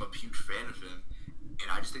 I'm a huge fan of him,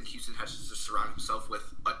 and I just think Houston has to surround himself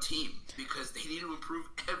with a team because they need to improve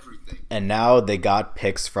everything. And now they got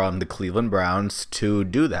picks from the Cleveland Browns to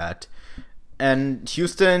do that. And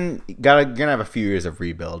Houston gonna have a few years of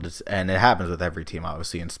rebuild, and it happens with every team,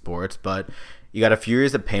 obviously, in sports. But you got a few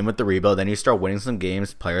years of pain with the rebuild, then you start winning some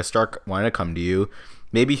games, players start wanting to come to you.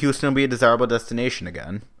 Maybe Houston will be a desirable destination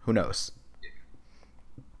again. Who knows?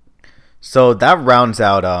 So that rounds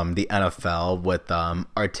out the NFL with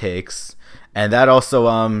our takes, and that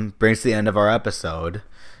also brings to the end of our episode.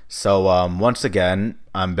 So once again,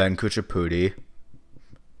 I'm Ben Kuchipudi,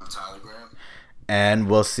 I'm Tyler Graham. and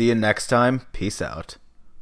we'll see you next time. Peace out.